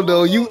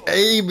 No. You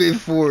aiming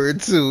for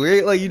it, too. It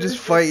ain't like you just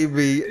fighting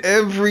me.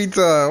 Every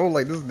time. I'm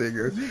like, this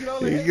nigga.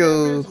 There he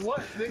goes.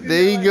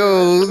 There he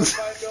goes.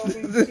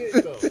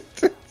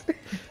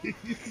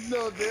 You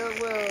know damn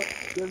well,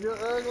 if your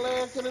ugly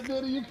ass could have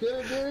did it, you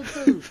could have did it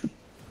too.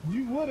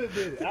 You would have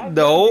did it.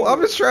 No,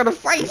 I'm just trying to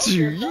fight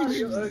you.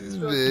 You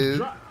man.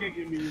 Drop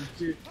kicking me and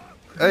shit.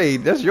 Hey,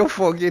 that's your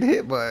fault getting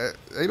hit by it.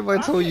 Ain't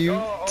nobody told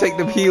you take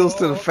them heels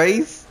to the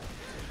face.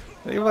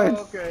 Ain't nobody...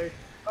 Okay,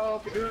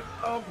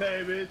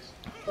 bitch.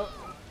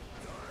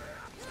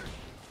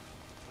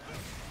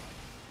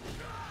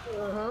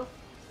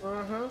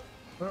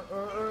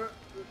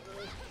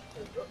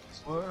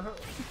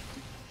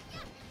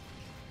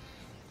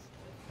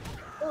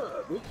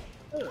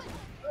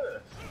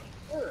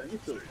 You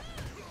too.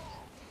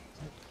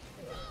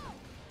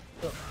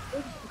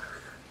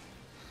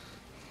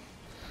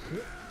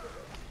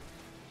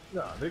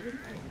 Nah, nigga.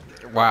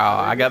 Wow,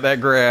 I got that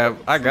grab.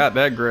 I got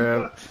that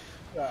grab.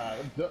 Nah,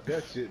 duck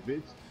that shit,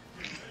 bitch.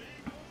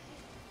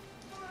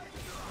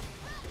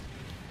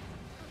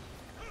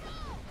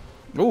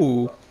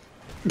 Ooh.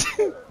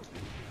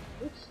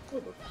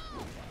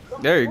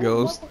 There he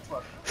goes.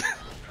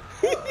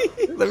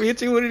 Let me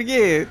hit you with it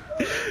again.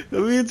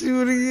 Let me hit you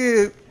with it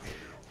again.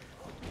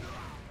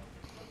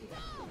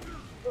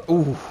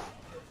 Ooh.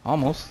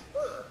 Almost.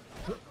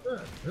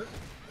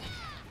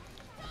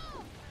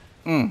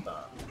 Mm.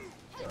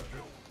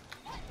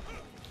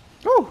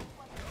 Ooh.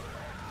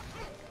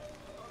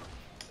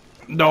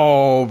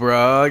 No,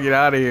 bro. Get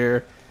out of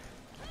here.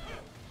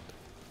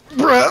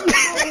 Bruh.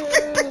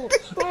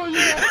 Oh, you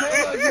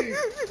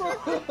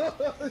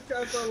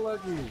got so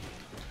lucky.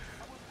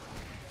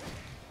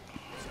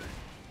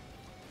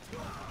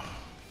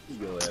 You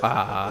got so lucky.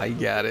 Ah, you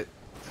got it.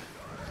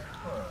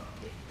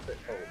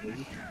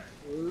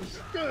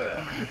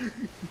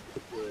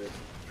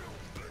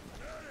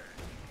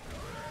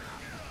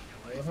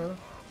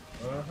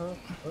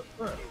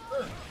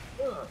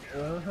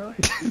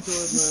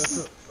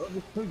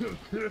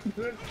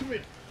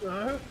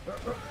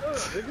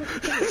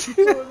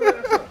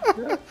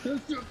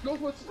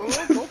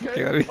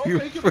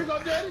 Okay, you bring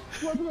up daddy.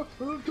 Come here.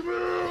 Okay,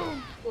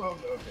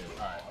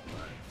 alright, I'm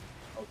sorry.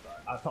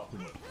 I talk too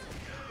much.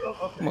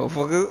 Okay.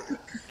 Motherfucker.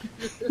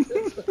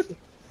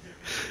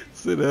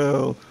 Sit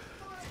down.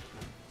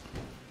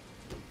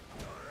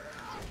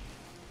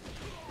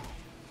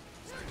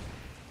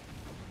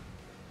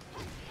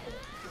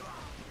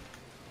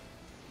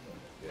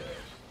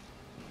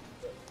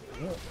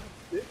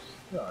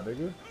 Nah,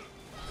 nigga.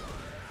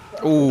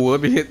 Ooh,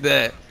 let me hit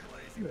that.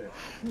 Come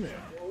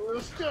here.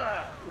 Let's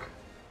go.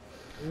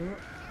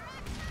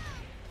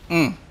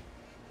 Mm.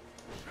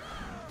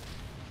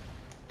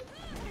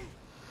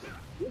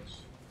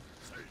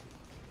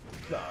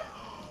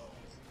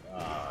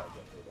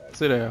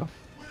 Sit down.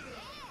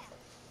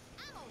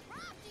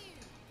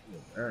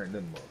 Earn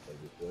them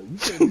motherfuckers, boy. You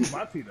can't do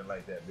my Tina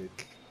like that,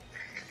 bitch.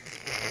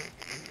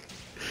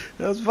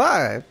 That's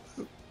fine.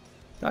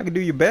 I can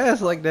do your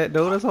best like that,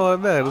 though. That's all that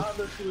matters.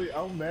 Honestly,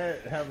 I'm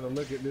mad having to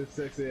look at this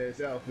sexy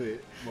ass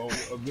outfit while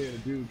being a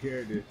dude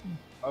character.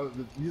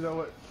 You know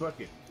what?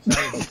 Fuck it.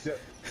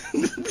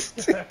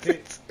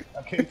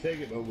 I can't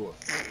take it no more.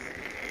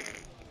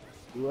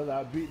 Whether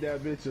I beat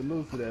that bitch or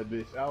lose to that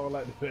bitch, I don't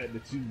like the fact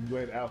that you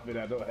wear an outfit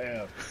I don't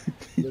have.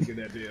 Looking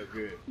that damn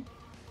good.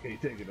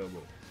 Can't take it no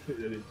more.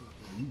 You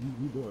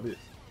doing this.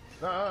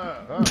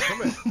 Come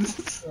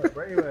here.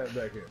 Bring your ass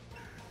back here.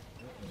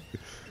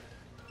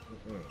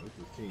 This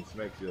is Team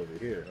Smexy over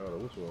here. Oh,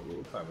 which one?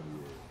 What time of the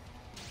year?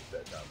 It's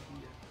that time of the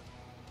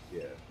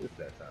year. Yeah, it's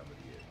that time of the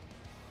year.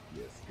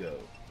 Let's go.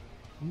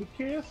 Let me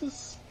cast a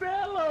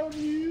spell on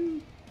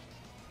you.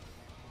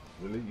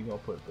 Really? You gonna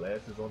put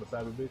glasses on the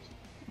side of a bitch?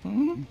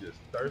 Mm-hmm. You just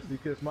thirsty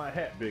because my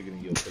hat bigger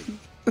than your face.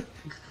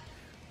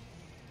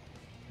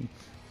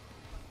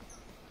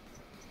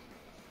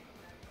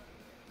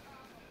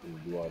 You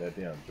do all that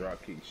damn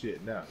drop kick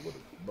shit now with a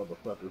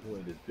motherfucker who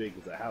ain't as big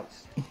as a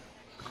house.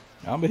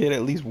 I'm gonna hit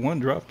at least one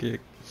drop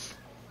kick.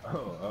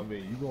 Oh, I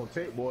mean, you gonna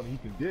take more than you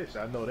can dish.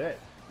 I know that.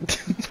 I'm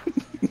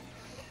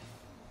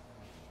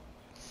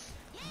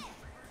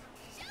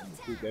gonna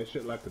treat that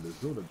shit like a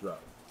Azuna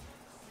drop.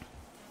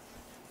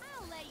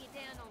 I'll lay you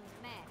down on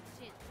the mat,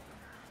 gently.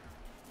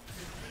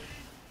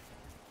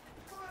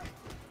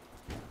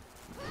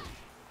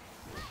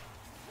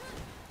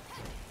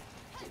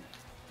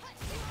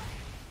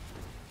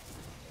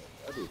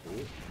 I did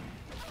good.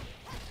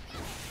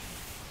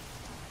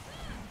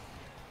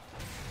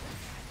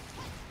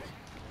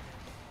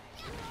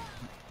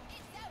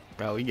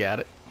 Oh, we got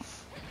it.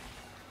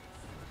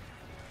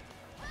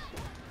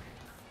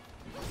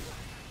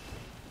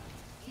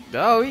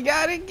 Oh, we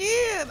got it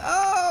again.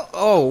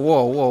 Oh,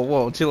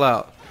 whoa. Chill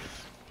out.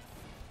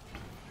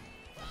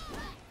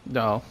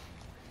 No.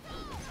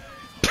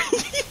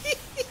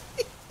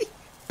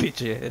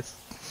 Bitch ass.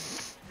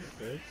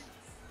 Okay.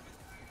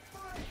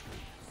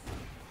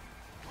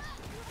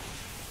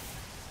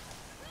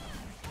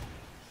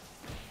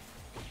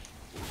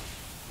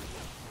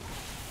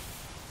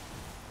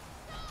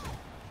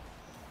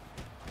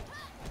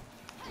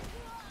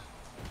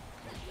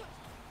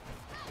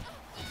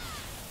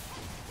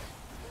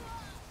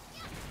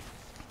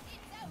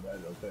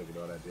 I'm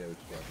taking all that damage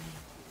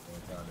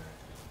one time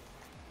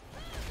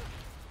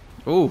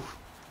there. Ooh.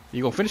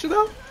 You gonna finish it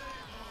though?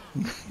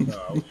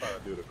 No, I was trying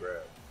to do the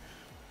grab.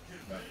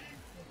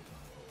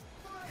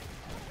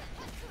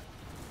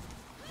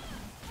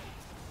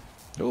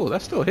 Oh,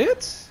 that still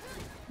hits?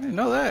 I didn't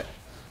know that.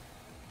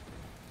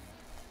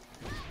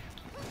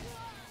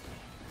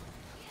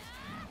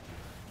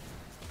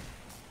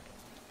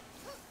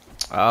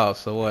 Oh,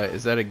 so what?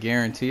 Is that a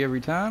guarantee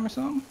every time or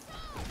something?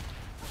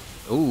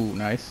 Ooh,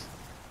 nice.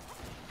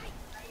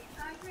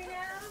 Hungry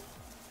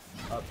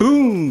now?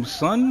 Boom,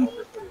 son.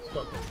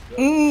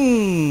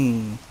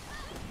 Mmm.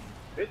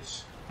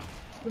 Bitch.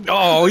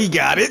 Oh, he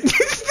got it.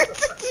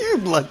 You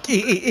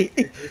lucky.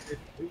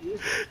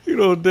 You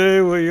know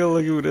damn well you're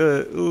lucky with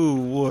that. Ooh,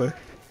 boy.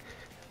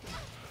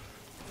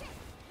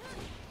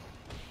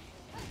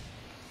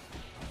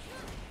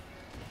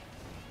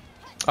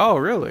 Oh,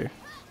 really?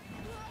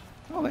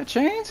 Oh, that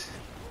changed?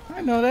 I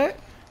didn't know that.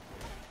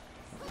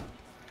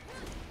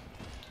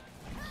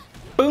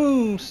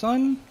 Boom,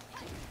 son.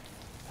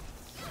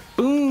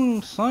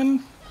 Boom,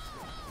 son.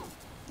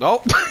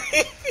 Oh.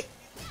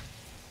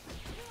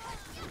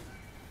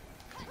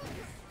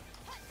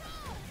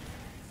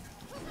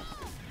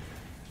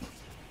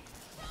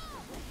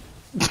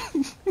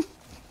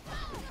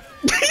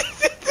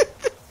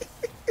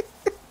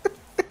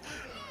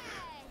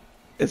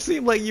 It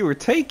seemed like you were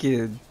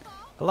taking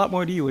a lot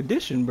more than you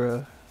addition,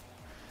 bruh.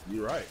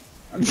 You're right.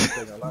 I've been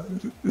taking a lot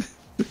of it.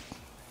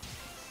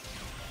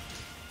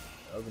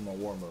 That was my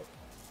warm up.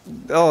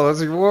 Oh,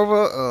 that's your warm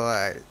up? Oh,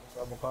 alright.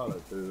 I'm gonna call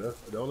it. Dude. That's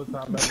the only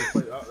time I ever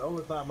played. The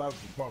only time I ever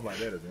performed like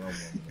that is when I'm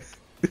warming up.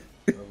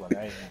 I was like,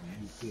 I ain't having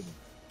you see me.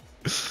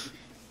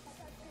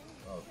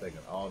 I was taking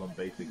all them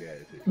basic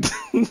ass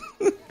shit.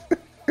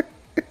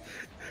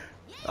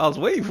 I was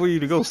waiting for you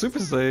to go Super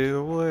Saiyan.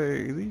 I'm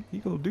like, you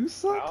gonna do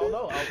something? I don't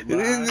know. I'm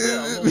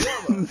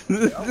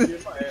gonna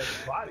get my ass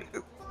body.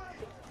 Look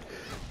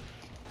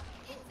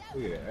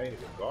at that. I ain't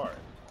even guard.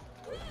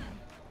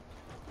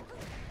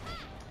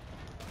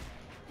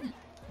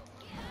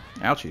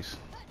 Ouchies.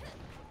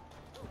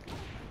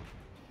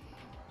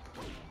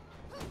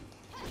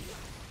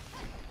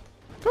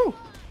 Cool.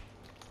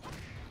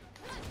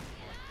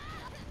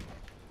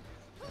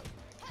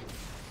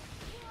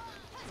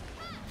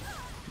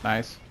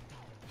 Nice.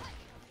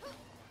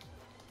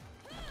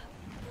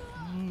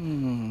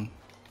 Hmm.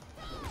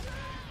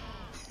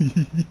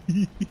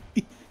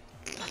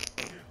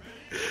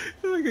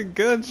 Like a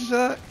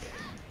gunshot.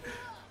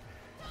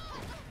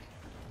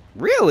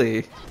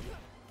 Really?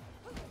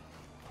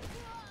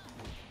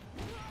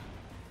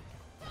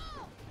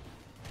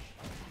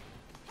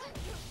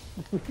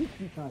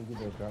 You trying to get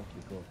that drop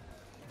kick off.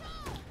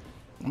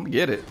 I'm gonna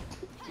get it.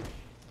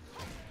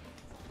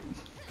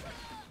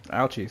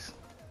 Ouchies.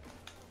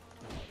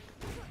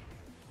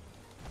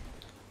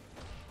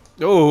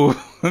 Oh,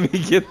 let me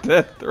get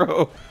that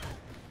throw.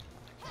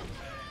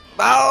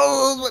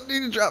 Oh, what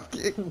need a drop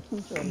kick?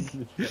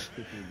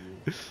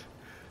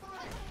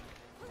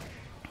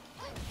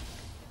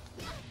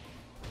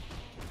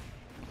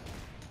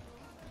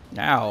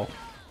 Ow.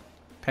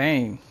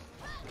 Pain.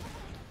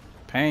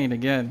 Pain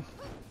again.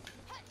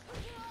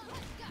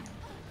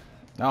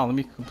 Oh, let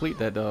me complete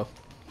that though.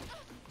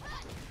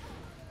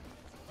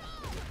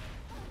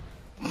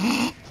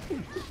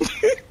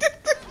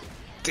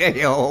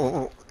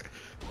 Damn.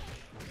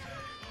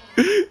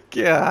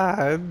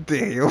 God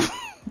damn.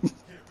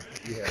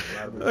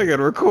 I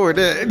gotta record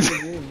that.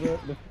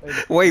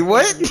 Wait,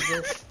 what?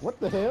 What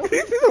the hell?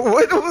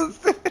 What was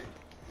that?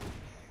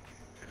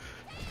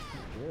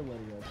 Everybody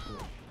got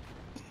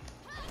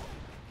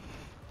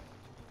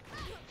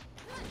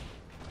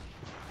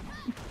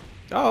shit.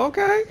 Oh,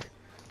 okay.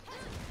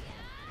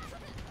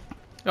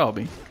 Oh,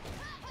 me.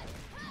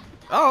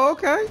 Oh,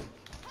 okay.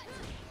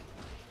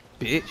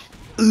 Bitch.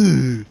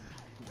 Ugh.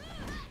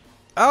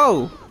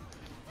 Oh.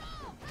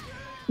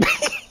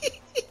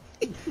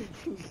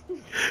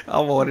 I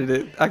wanted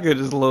it. I could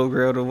just low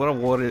ground him, but I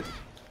wanted it.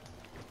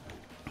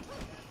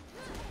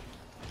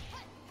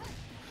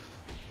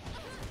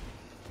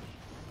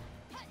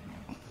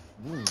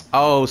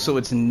 Oh, so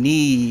it's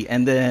knee,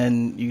 and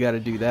then you got to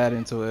do that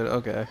into it.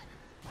 Okay.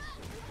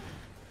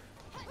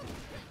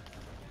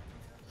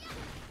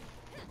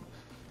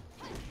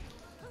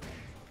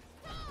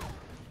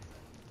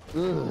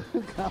 Ugh,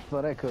 I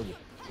saw that coming.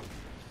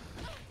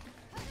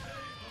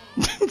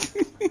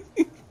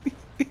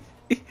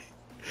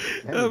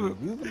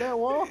 Using that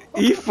wall?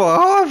 He fought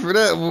hard for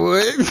that,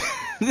 boy.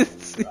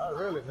 Not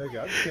really,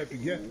 nigga. I just kept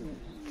it guessing.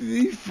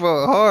 He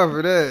fought hard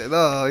for that.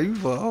 No, you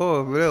fought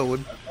hard for that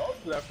one.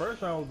 That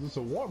first round was just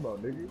a warm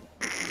up, nigga.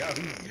 God,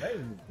 who's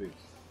naming this bitch?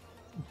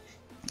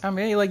 I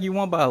mean, ain't like you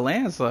won by a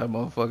landslide,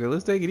 motherfucker.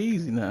 Let's take it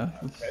easy now.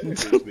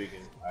 Technically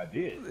speaking, I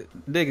did.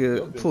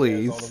 Nigga,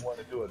 please. Only one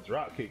to do a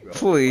drop kick, though.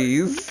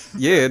 Please.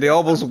 Yeah, they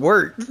almost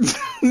worked. Nah,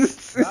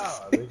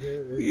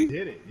 nigga, it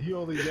did it. You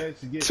only managed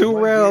to get 2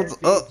 rounds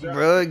up,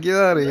 bro. Get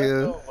out of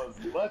here. That was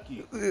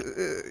lucky.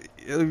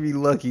 It'll be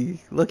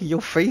lucky. Lucky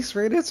your face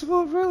right into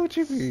one, bro. What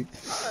you mean?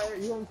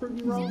 Alright, you want to prove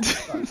me wrong?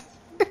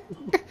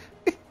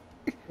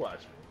 Watch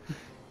me.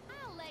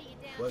 I'll lay you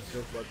down. Let's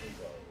just let them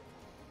go.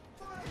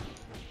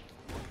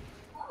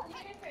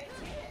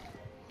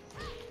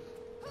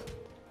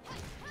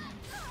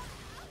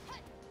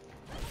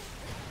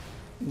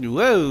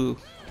 Whoa.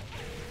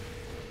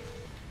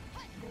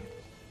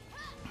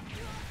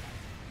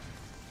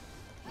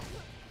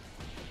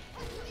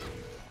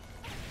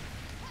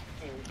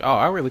 Oh,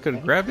 I really could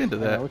have grabbed into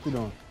that. What you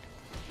doing?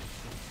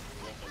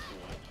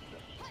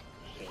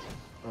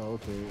 Oh,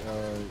 okay.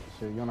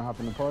 So you wanna hop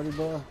in the party,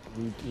 bro?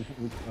 We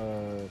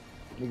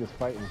niggas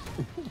fighting.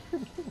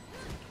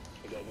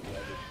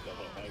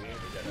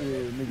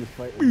 Yeah, niggas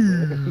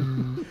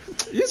fighting.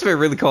 You just been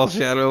really called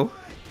Shadow.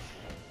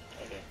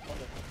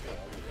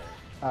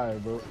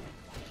 Alright, bro.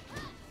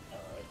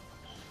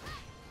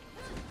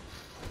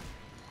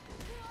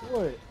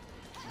 What?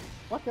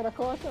 Why can't I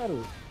call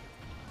Shadow?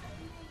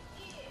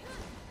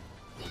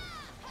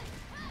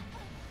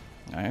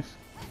 Nice.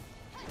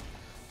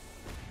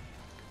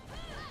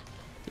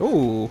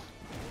 Ooh.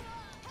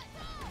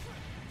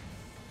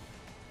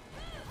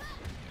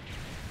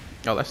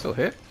 Oh, that still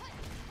hit.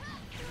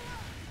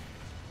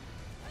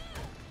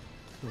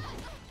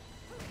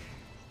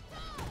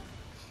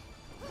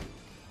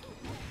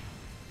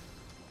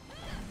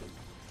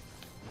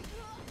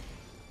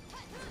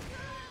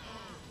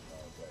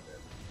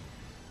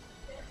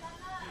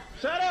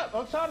 Shut up!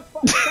 I'm trying to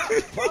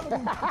stop.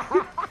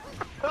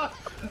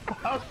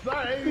 I'm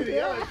sorry, I ain't even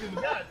yelling at you.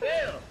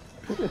 Goddamn!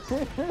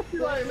 You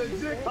like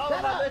legit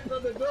calling my name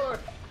from the door.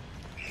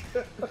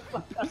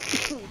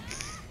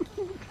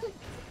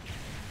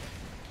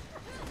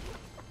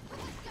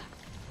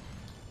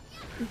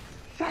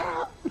 Shut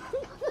up!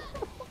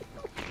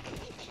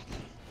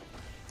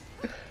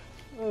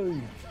 Oh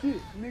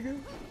shit, nigga.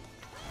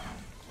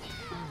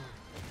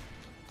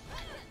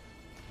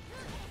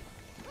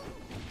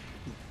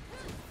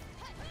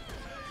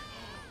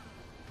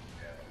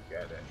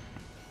 Got that.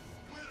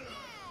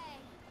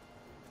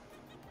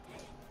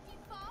 You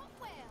fought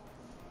well.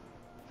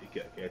 He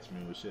kept catching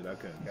me with shit I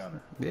couldn't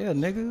counter. Yeah,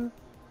 nigga.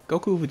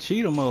 Goku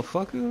Vegeta,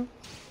 motherfucker.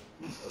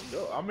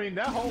 I mean,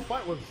 that whole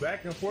fight was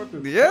back and forth.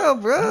 Yeah,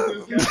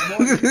 bro.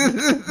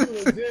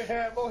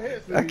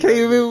 I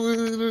came in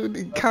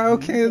with Kyle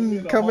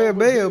can come at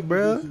Mayo,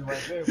 bro.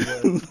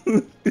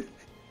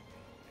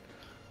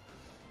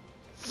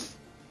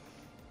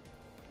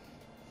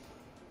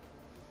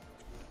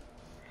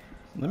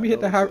 Let me hit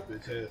the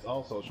bitch ass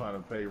also trying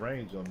to pay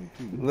range on me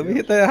too. Let me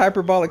hit that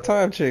hyperbolic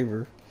time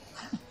chamber.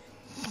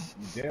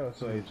 Damn,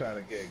 so ain't trying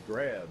to get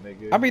grabbed,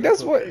 nigga. I mean,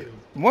 that's what.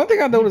 One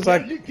thing I noticed,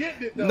 like,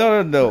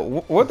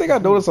 no. One thing I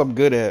noticed I'm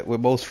good at with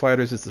most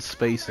fighters is the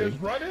spacing.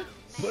 Running,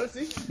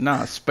 pussy.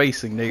 Nah,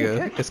 spacing,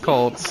 nigga. It's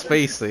called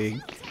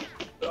spacing.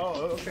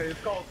 Oh, okay.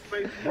 It's called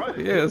space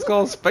running. Yeah, it's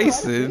called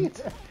spacing.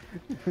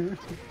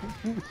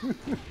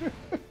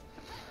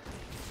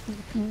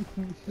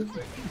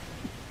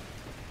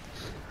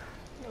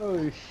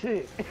 Oh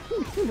shit.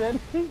 That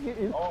nigga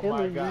is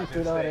killing me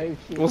with all that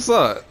shit. What's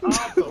up?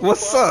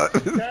 What's up?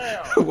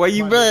 Why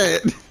you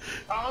mad?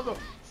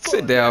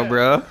 Sit down,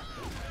 bro.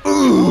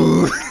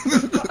 Ooh.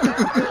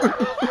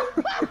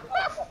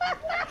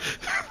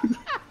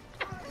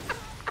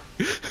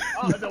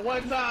 The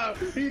one time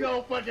he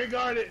don't fucking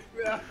guard it.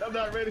 I'm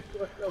not ready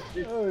for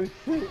it. Oh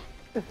shit.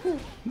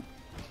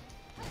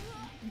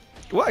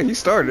 Why? You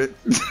started.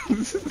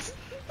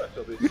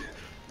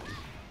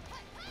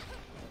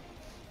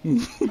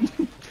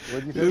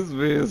 This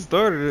man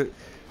started it.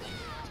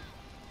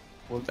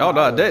 Oh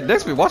no,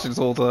 Dex been watching this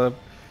whole time.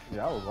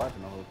 Yeah, I was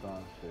watching the whole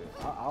time. Shit.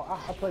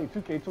 I played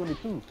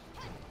 2K22.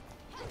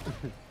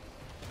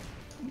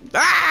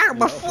 Ah,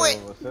 my foot!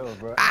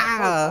 Bro.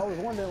 Ah! I was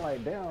wondering,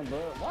 like, damn, bro,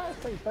 why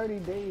it say 30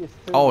 days?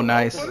 To Oh,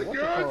 nice. It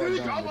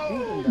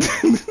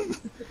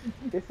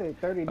said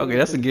 30 days. Okay,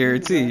 that's a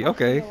guarantee.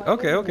 Okay.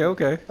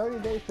 30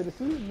 days to the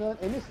season done,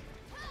 and it's.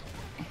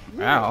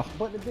 Yeah, Wow.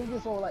 but the thing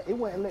is, like, it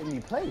wouldn't let me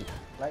play.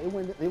 Like, it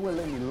wouldn't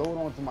let me load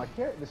onto my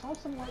character. So I'm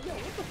saying, like, yo,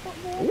 what the fuck,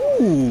 man?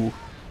 Ooh.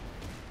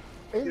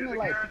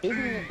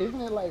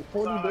 Isn't it like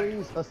 40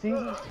 days a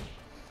season?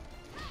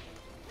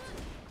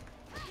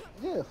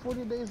 Yeah,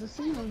 40 days a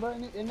season, bro,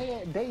 and they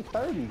at day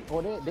 30,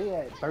 or they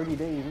at 30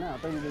 days now.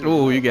 30 days.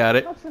 Ooh, you got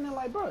it. I'm sitting there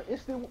like, bro,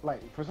 it's still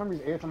like, for some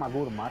reason, every time I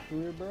go to my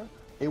career, bro,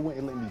 it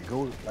wouldn't let me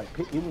go, like,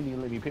 it wouldn't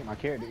even let me pick my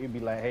character. It'd be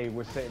like, hey,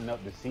 we're setting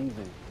up the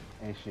season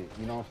and shit.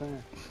 You know what I'm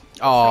saying?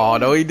 Oh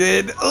no, he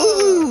did.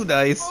 Ooh,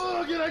 nice.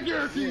 Oh, get that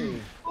guarantee.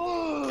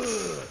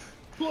 Oh,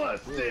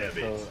 plus damage.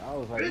 So I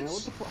was like, man,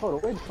 what the fuck? Hold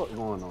on, what the fuck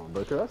going on,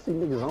 bro? Cause I see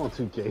niggas on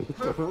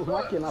 2K.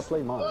 Why can't I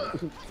play mine?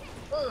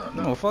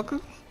 Motherfucker.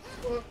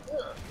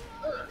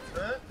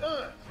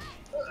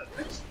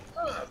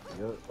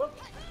 Yep.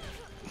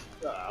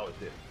 I was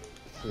dead.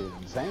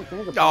 Shit, same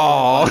thing.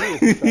 Oh.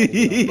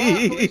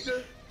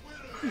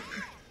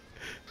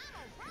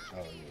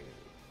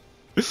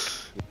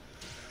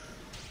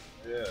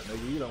 Yeah,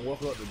 nigga, you done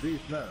woke up the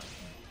beast now.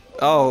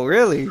 Oh,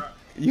 really?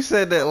 You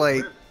said that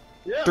like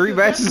 3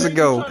 matches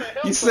ago.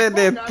 You said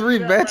that 3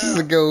 matches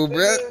ago,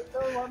 bro.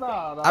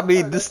 I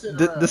mean,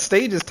 the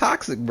stage is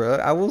toxic, bro.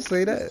 I will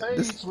say that.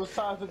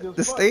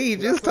 The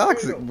stage is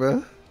toxic,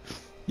 bro.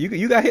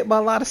 You got hit by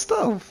a lot of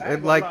stuff,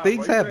 and like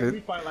things happen.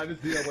 We fight like this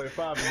DOA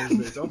 5 in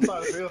this bitch. I'm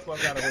trying to feel some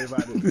kind of way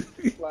about this.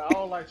 Like, I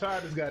don't like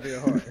trying this goddamn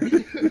hard.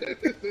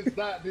 It's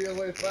not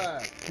DOA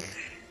 5.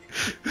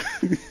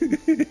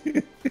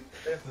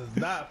 This is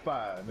not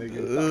 5,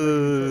 nigga.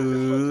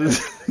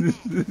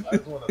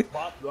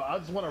 I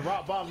just want to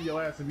rock bottom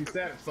your ass and be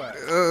satisfied.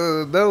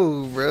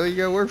 No, bro. You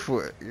gotta work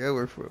for it. You gotta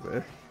work for it,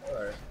 man.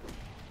 Alright.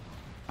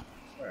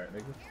 Alright,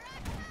 nigga.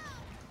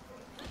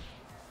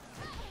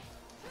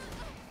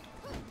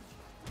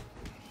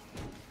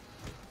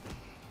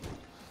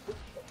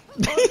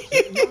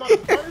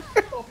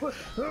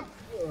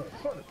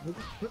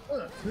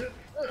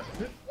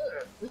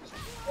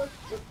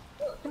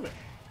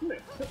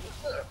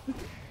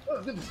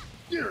 Get this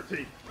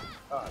guarantee.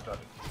 Ah, I got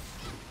it.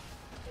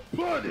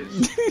 Punish.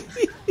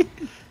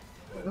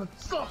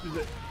 Soft is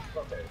it?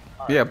 Okay.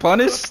 Yeah,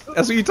 punish.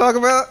 That's what you talk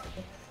about.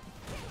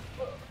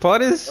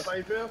 Punish. That's how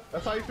you feel?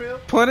 That's how you feel?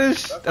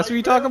 Punish. That's what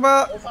you talk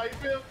about. That's how you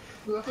feel?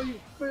 That's how you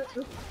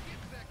feel?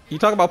 You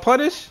talk about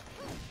punish.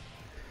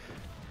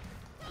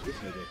 This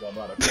nigga talking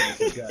about a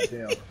punish,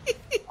 goddamn.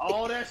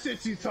 All that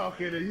shit you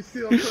talking and you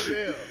still put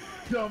there.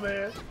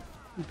 Dumbass.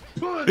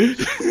 Punish.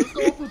 Let's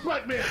go for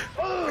black man.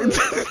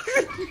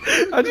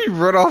 How'd you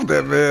run off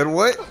that, man?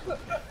 What?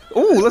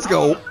 Ooh, let's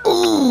go.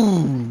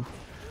 Ooh.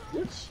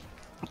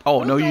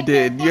 Oh, no, you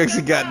did. You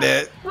actually got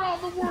that.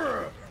 Around the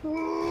world.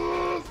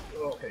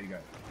 Okay, you got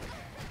it.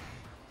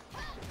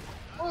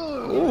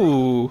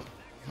 Ooh.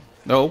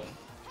 No.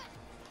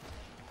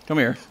 Come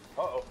here.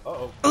 Uh-oh,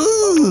 uh-oh.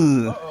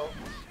 Ooh. Uh-oh.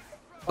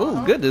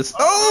 Oh, goodness.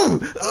 Oh.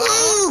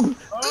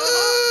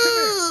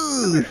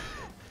 Ooh.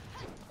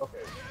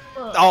 Okay.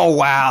 Oh,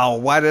 wow.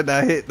 Why did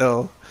I hit,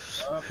 though?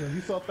 Cause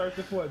you so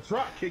thirsty for a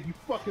drop kick, you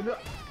fucking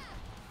up.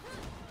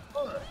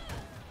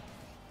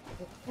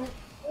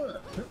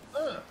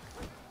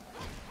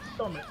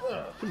 Stomach.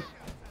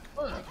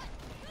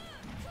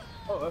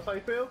 Oh, that's how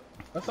you feel?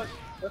 That's how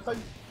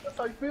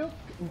you feel?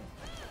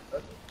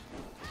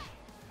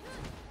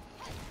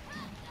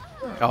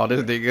 Oh,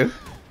 this nigga.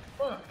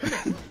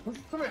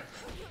 Come here.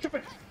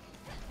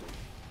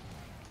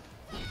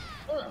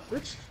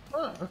 Bitch.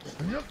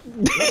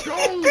 Let's go.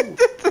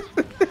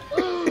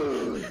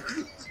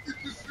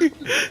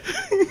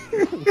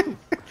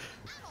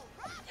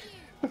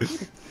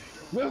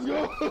 Let's go.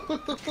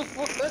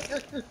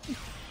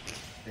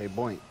 Hey,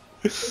 Boink.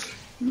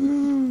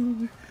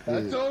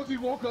 I told you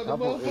walk out the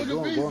motherfucking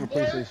go on the beast, boy.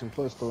 PlayStation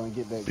Plus store and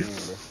get that game,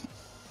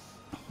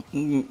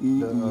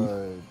 bro.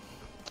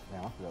 Man,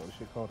 I forgot what this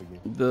shit called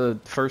again. The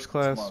first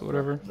class,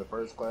 whatever. The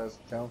first class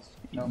counts.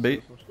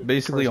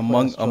 Basically, First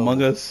Among class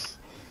Us.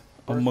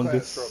 Among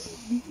Us.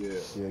 Yeah.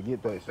 Yeah,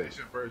 get that shit.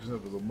 PlayStation version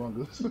of it,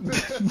 Among Us.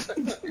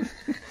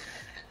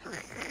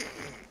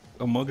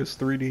 Among Us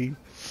 3D.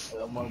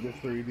 Among Us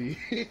 3D.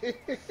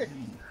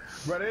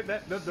 Bro,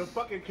 the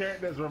fucking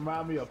characters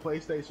remind me of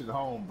PlayStation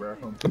Home, bro.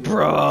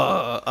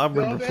 Bruh, I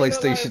remember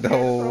PlayStation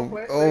Home.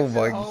 Oh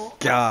my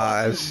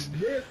gosh.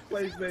 This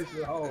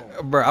PlayStation Home.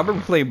 Bruh, I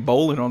remember playing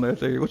bowling on that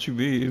thing. What you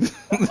mean?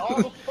 That's all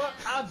the fuck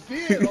I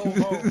did on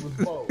home was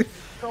bowl.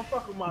 Don't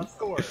fuck with my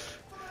score.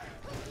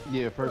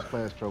 Yeah, first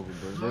class trophy,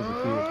 bro. There's a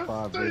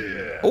PS5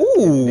 version.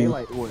 They Ooh.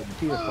 like, what,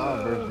 the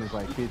PS5 version is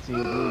like 15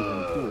 blues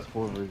and the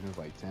PS4 version is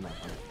like 10, I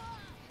think.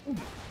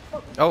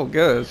 Oh,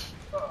 gosh.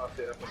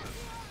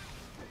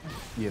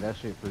 Yeah, that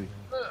shit free.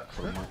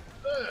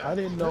 I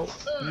didn't know.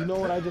 You know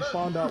what I just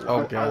found out?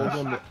 Oh, I gosh.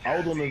 was on the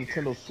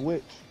Nintendo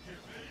Switch.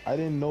 I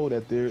didn't know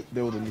that there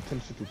was a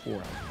Nintendo 64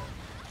 out.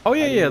 Oh,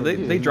 yeah.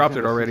 They dropped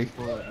it already.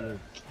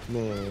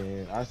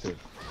 Man, I said,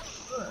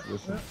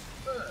 listen,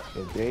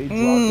 if they dropped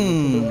the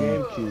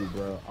Nintendo GameCube,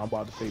 bro, I'm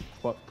about to say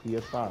fuck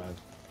PS5.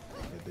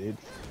 If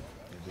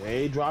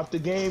they dropped the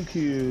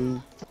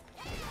GameCube,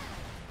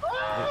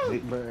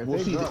 If we'll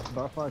they see drop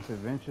Star Fox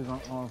Adventures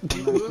on I'm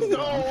taking my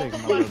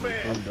Black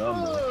man.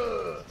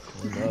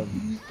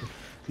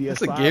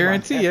 It's a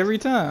guarantee every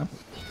time.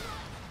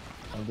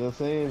 I'm just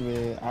saying,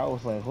 man. I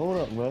was like, hold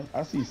up, bro.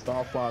 I see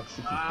Star Fox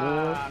 64.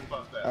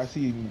 I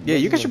see. Yeah,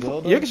 you Legend can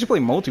of Zelda. play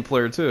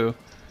multiplayer too.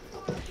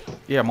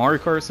 Yeah, Mario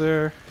Kart's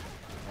there.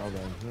 I was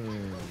like,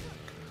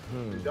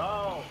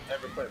 Y'all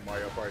ever play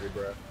Mario Party,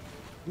 bro?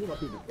 You know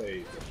people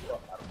play.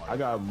 I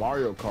got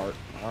Mario Kart.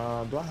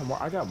 Do I have?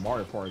 I got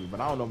Mario Party, but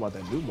I don't know about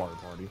that new Mario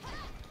Party.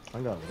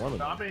 I got one of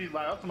No, them. I mean,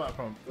 like, I'm talking about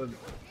from.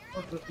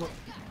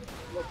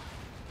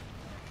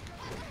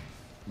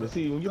 But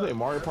see, when you play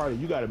Mario Party,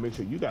 you gotta make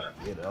sure you gotta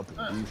get up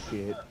and do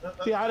shit.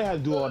 See, I didn't have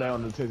to do all that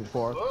on the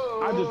 64.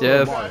 I just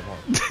played Mario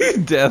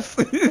Party. Death.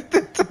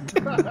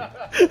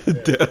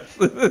 Death.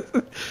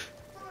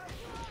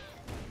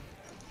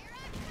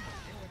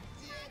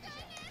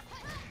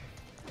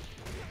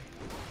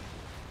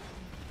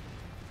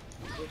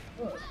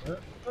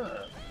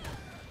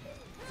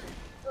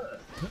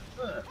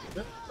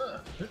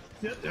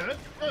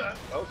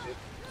 Oh shit.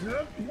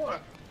 What?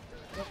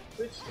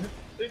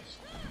 Bitch.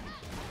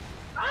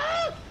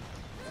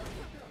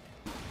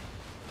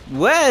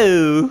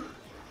 Whoa.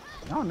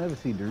 I don't never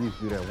see Darius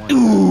do that one.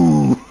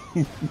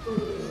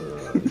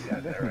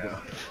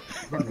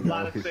 A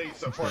lot of stage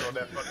support on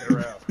that fucking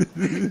round.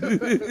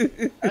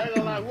 I ain't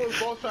gonna lie, we was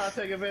both trying to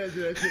take advantage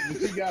of that shit,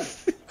 but you got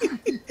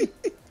it.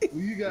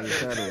 You got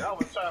that shit. I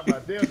was trying my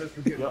damnedest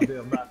to get my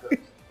damn knockups.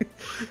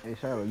 Hey,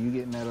 Shiloh, you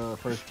getting that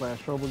first class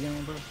trouble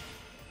game, bro?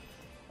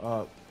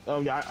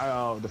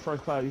 Yeah, the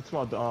first class. You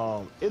talking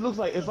about the it looks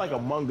like it's like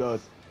Among Us.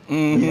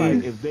 It's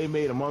like if they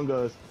made Among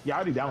Us. Yeah, I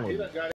already downloaded it.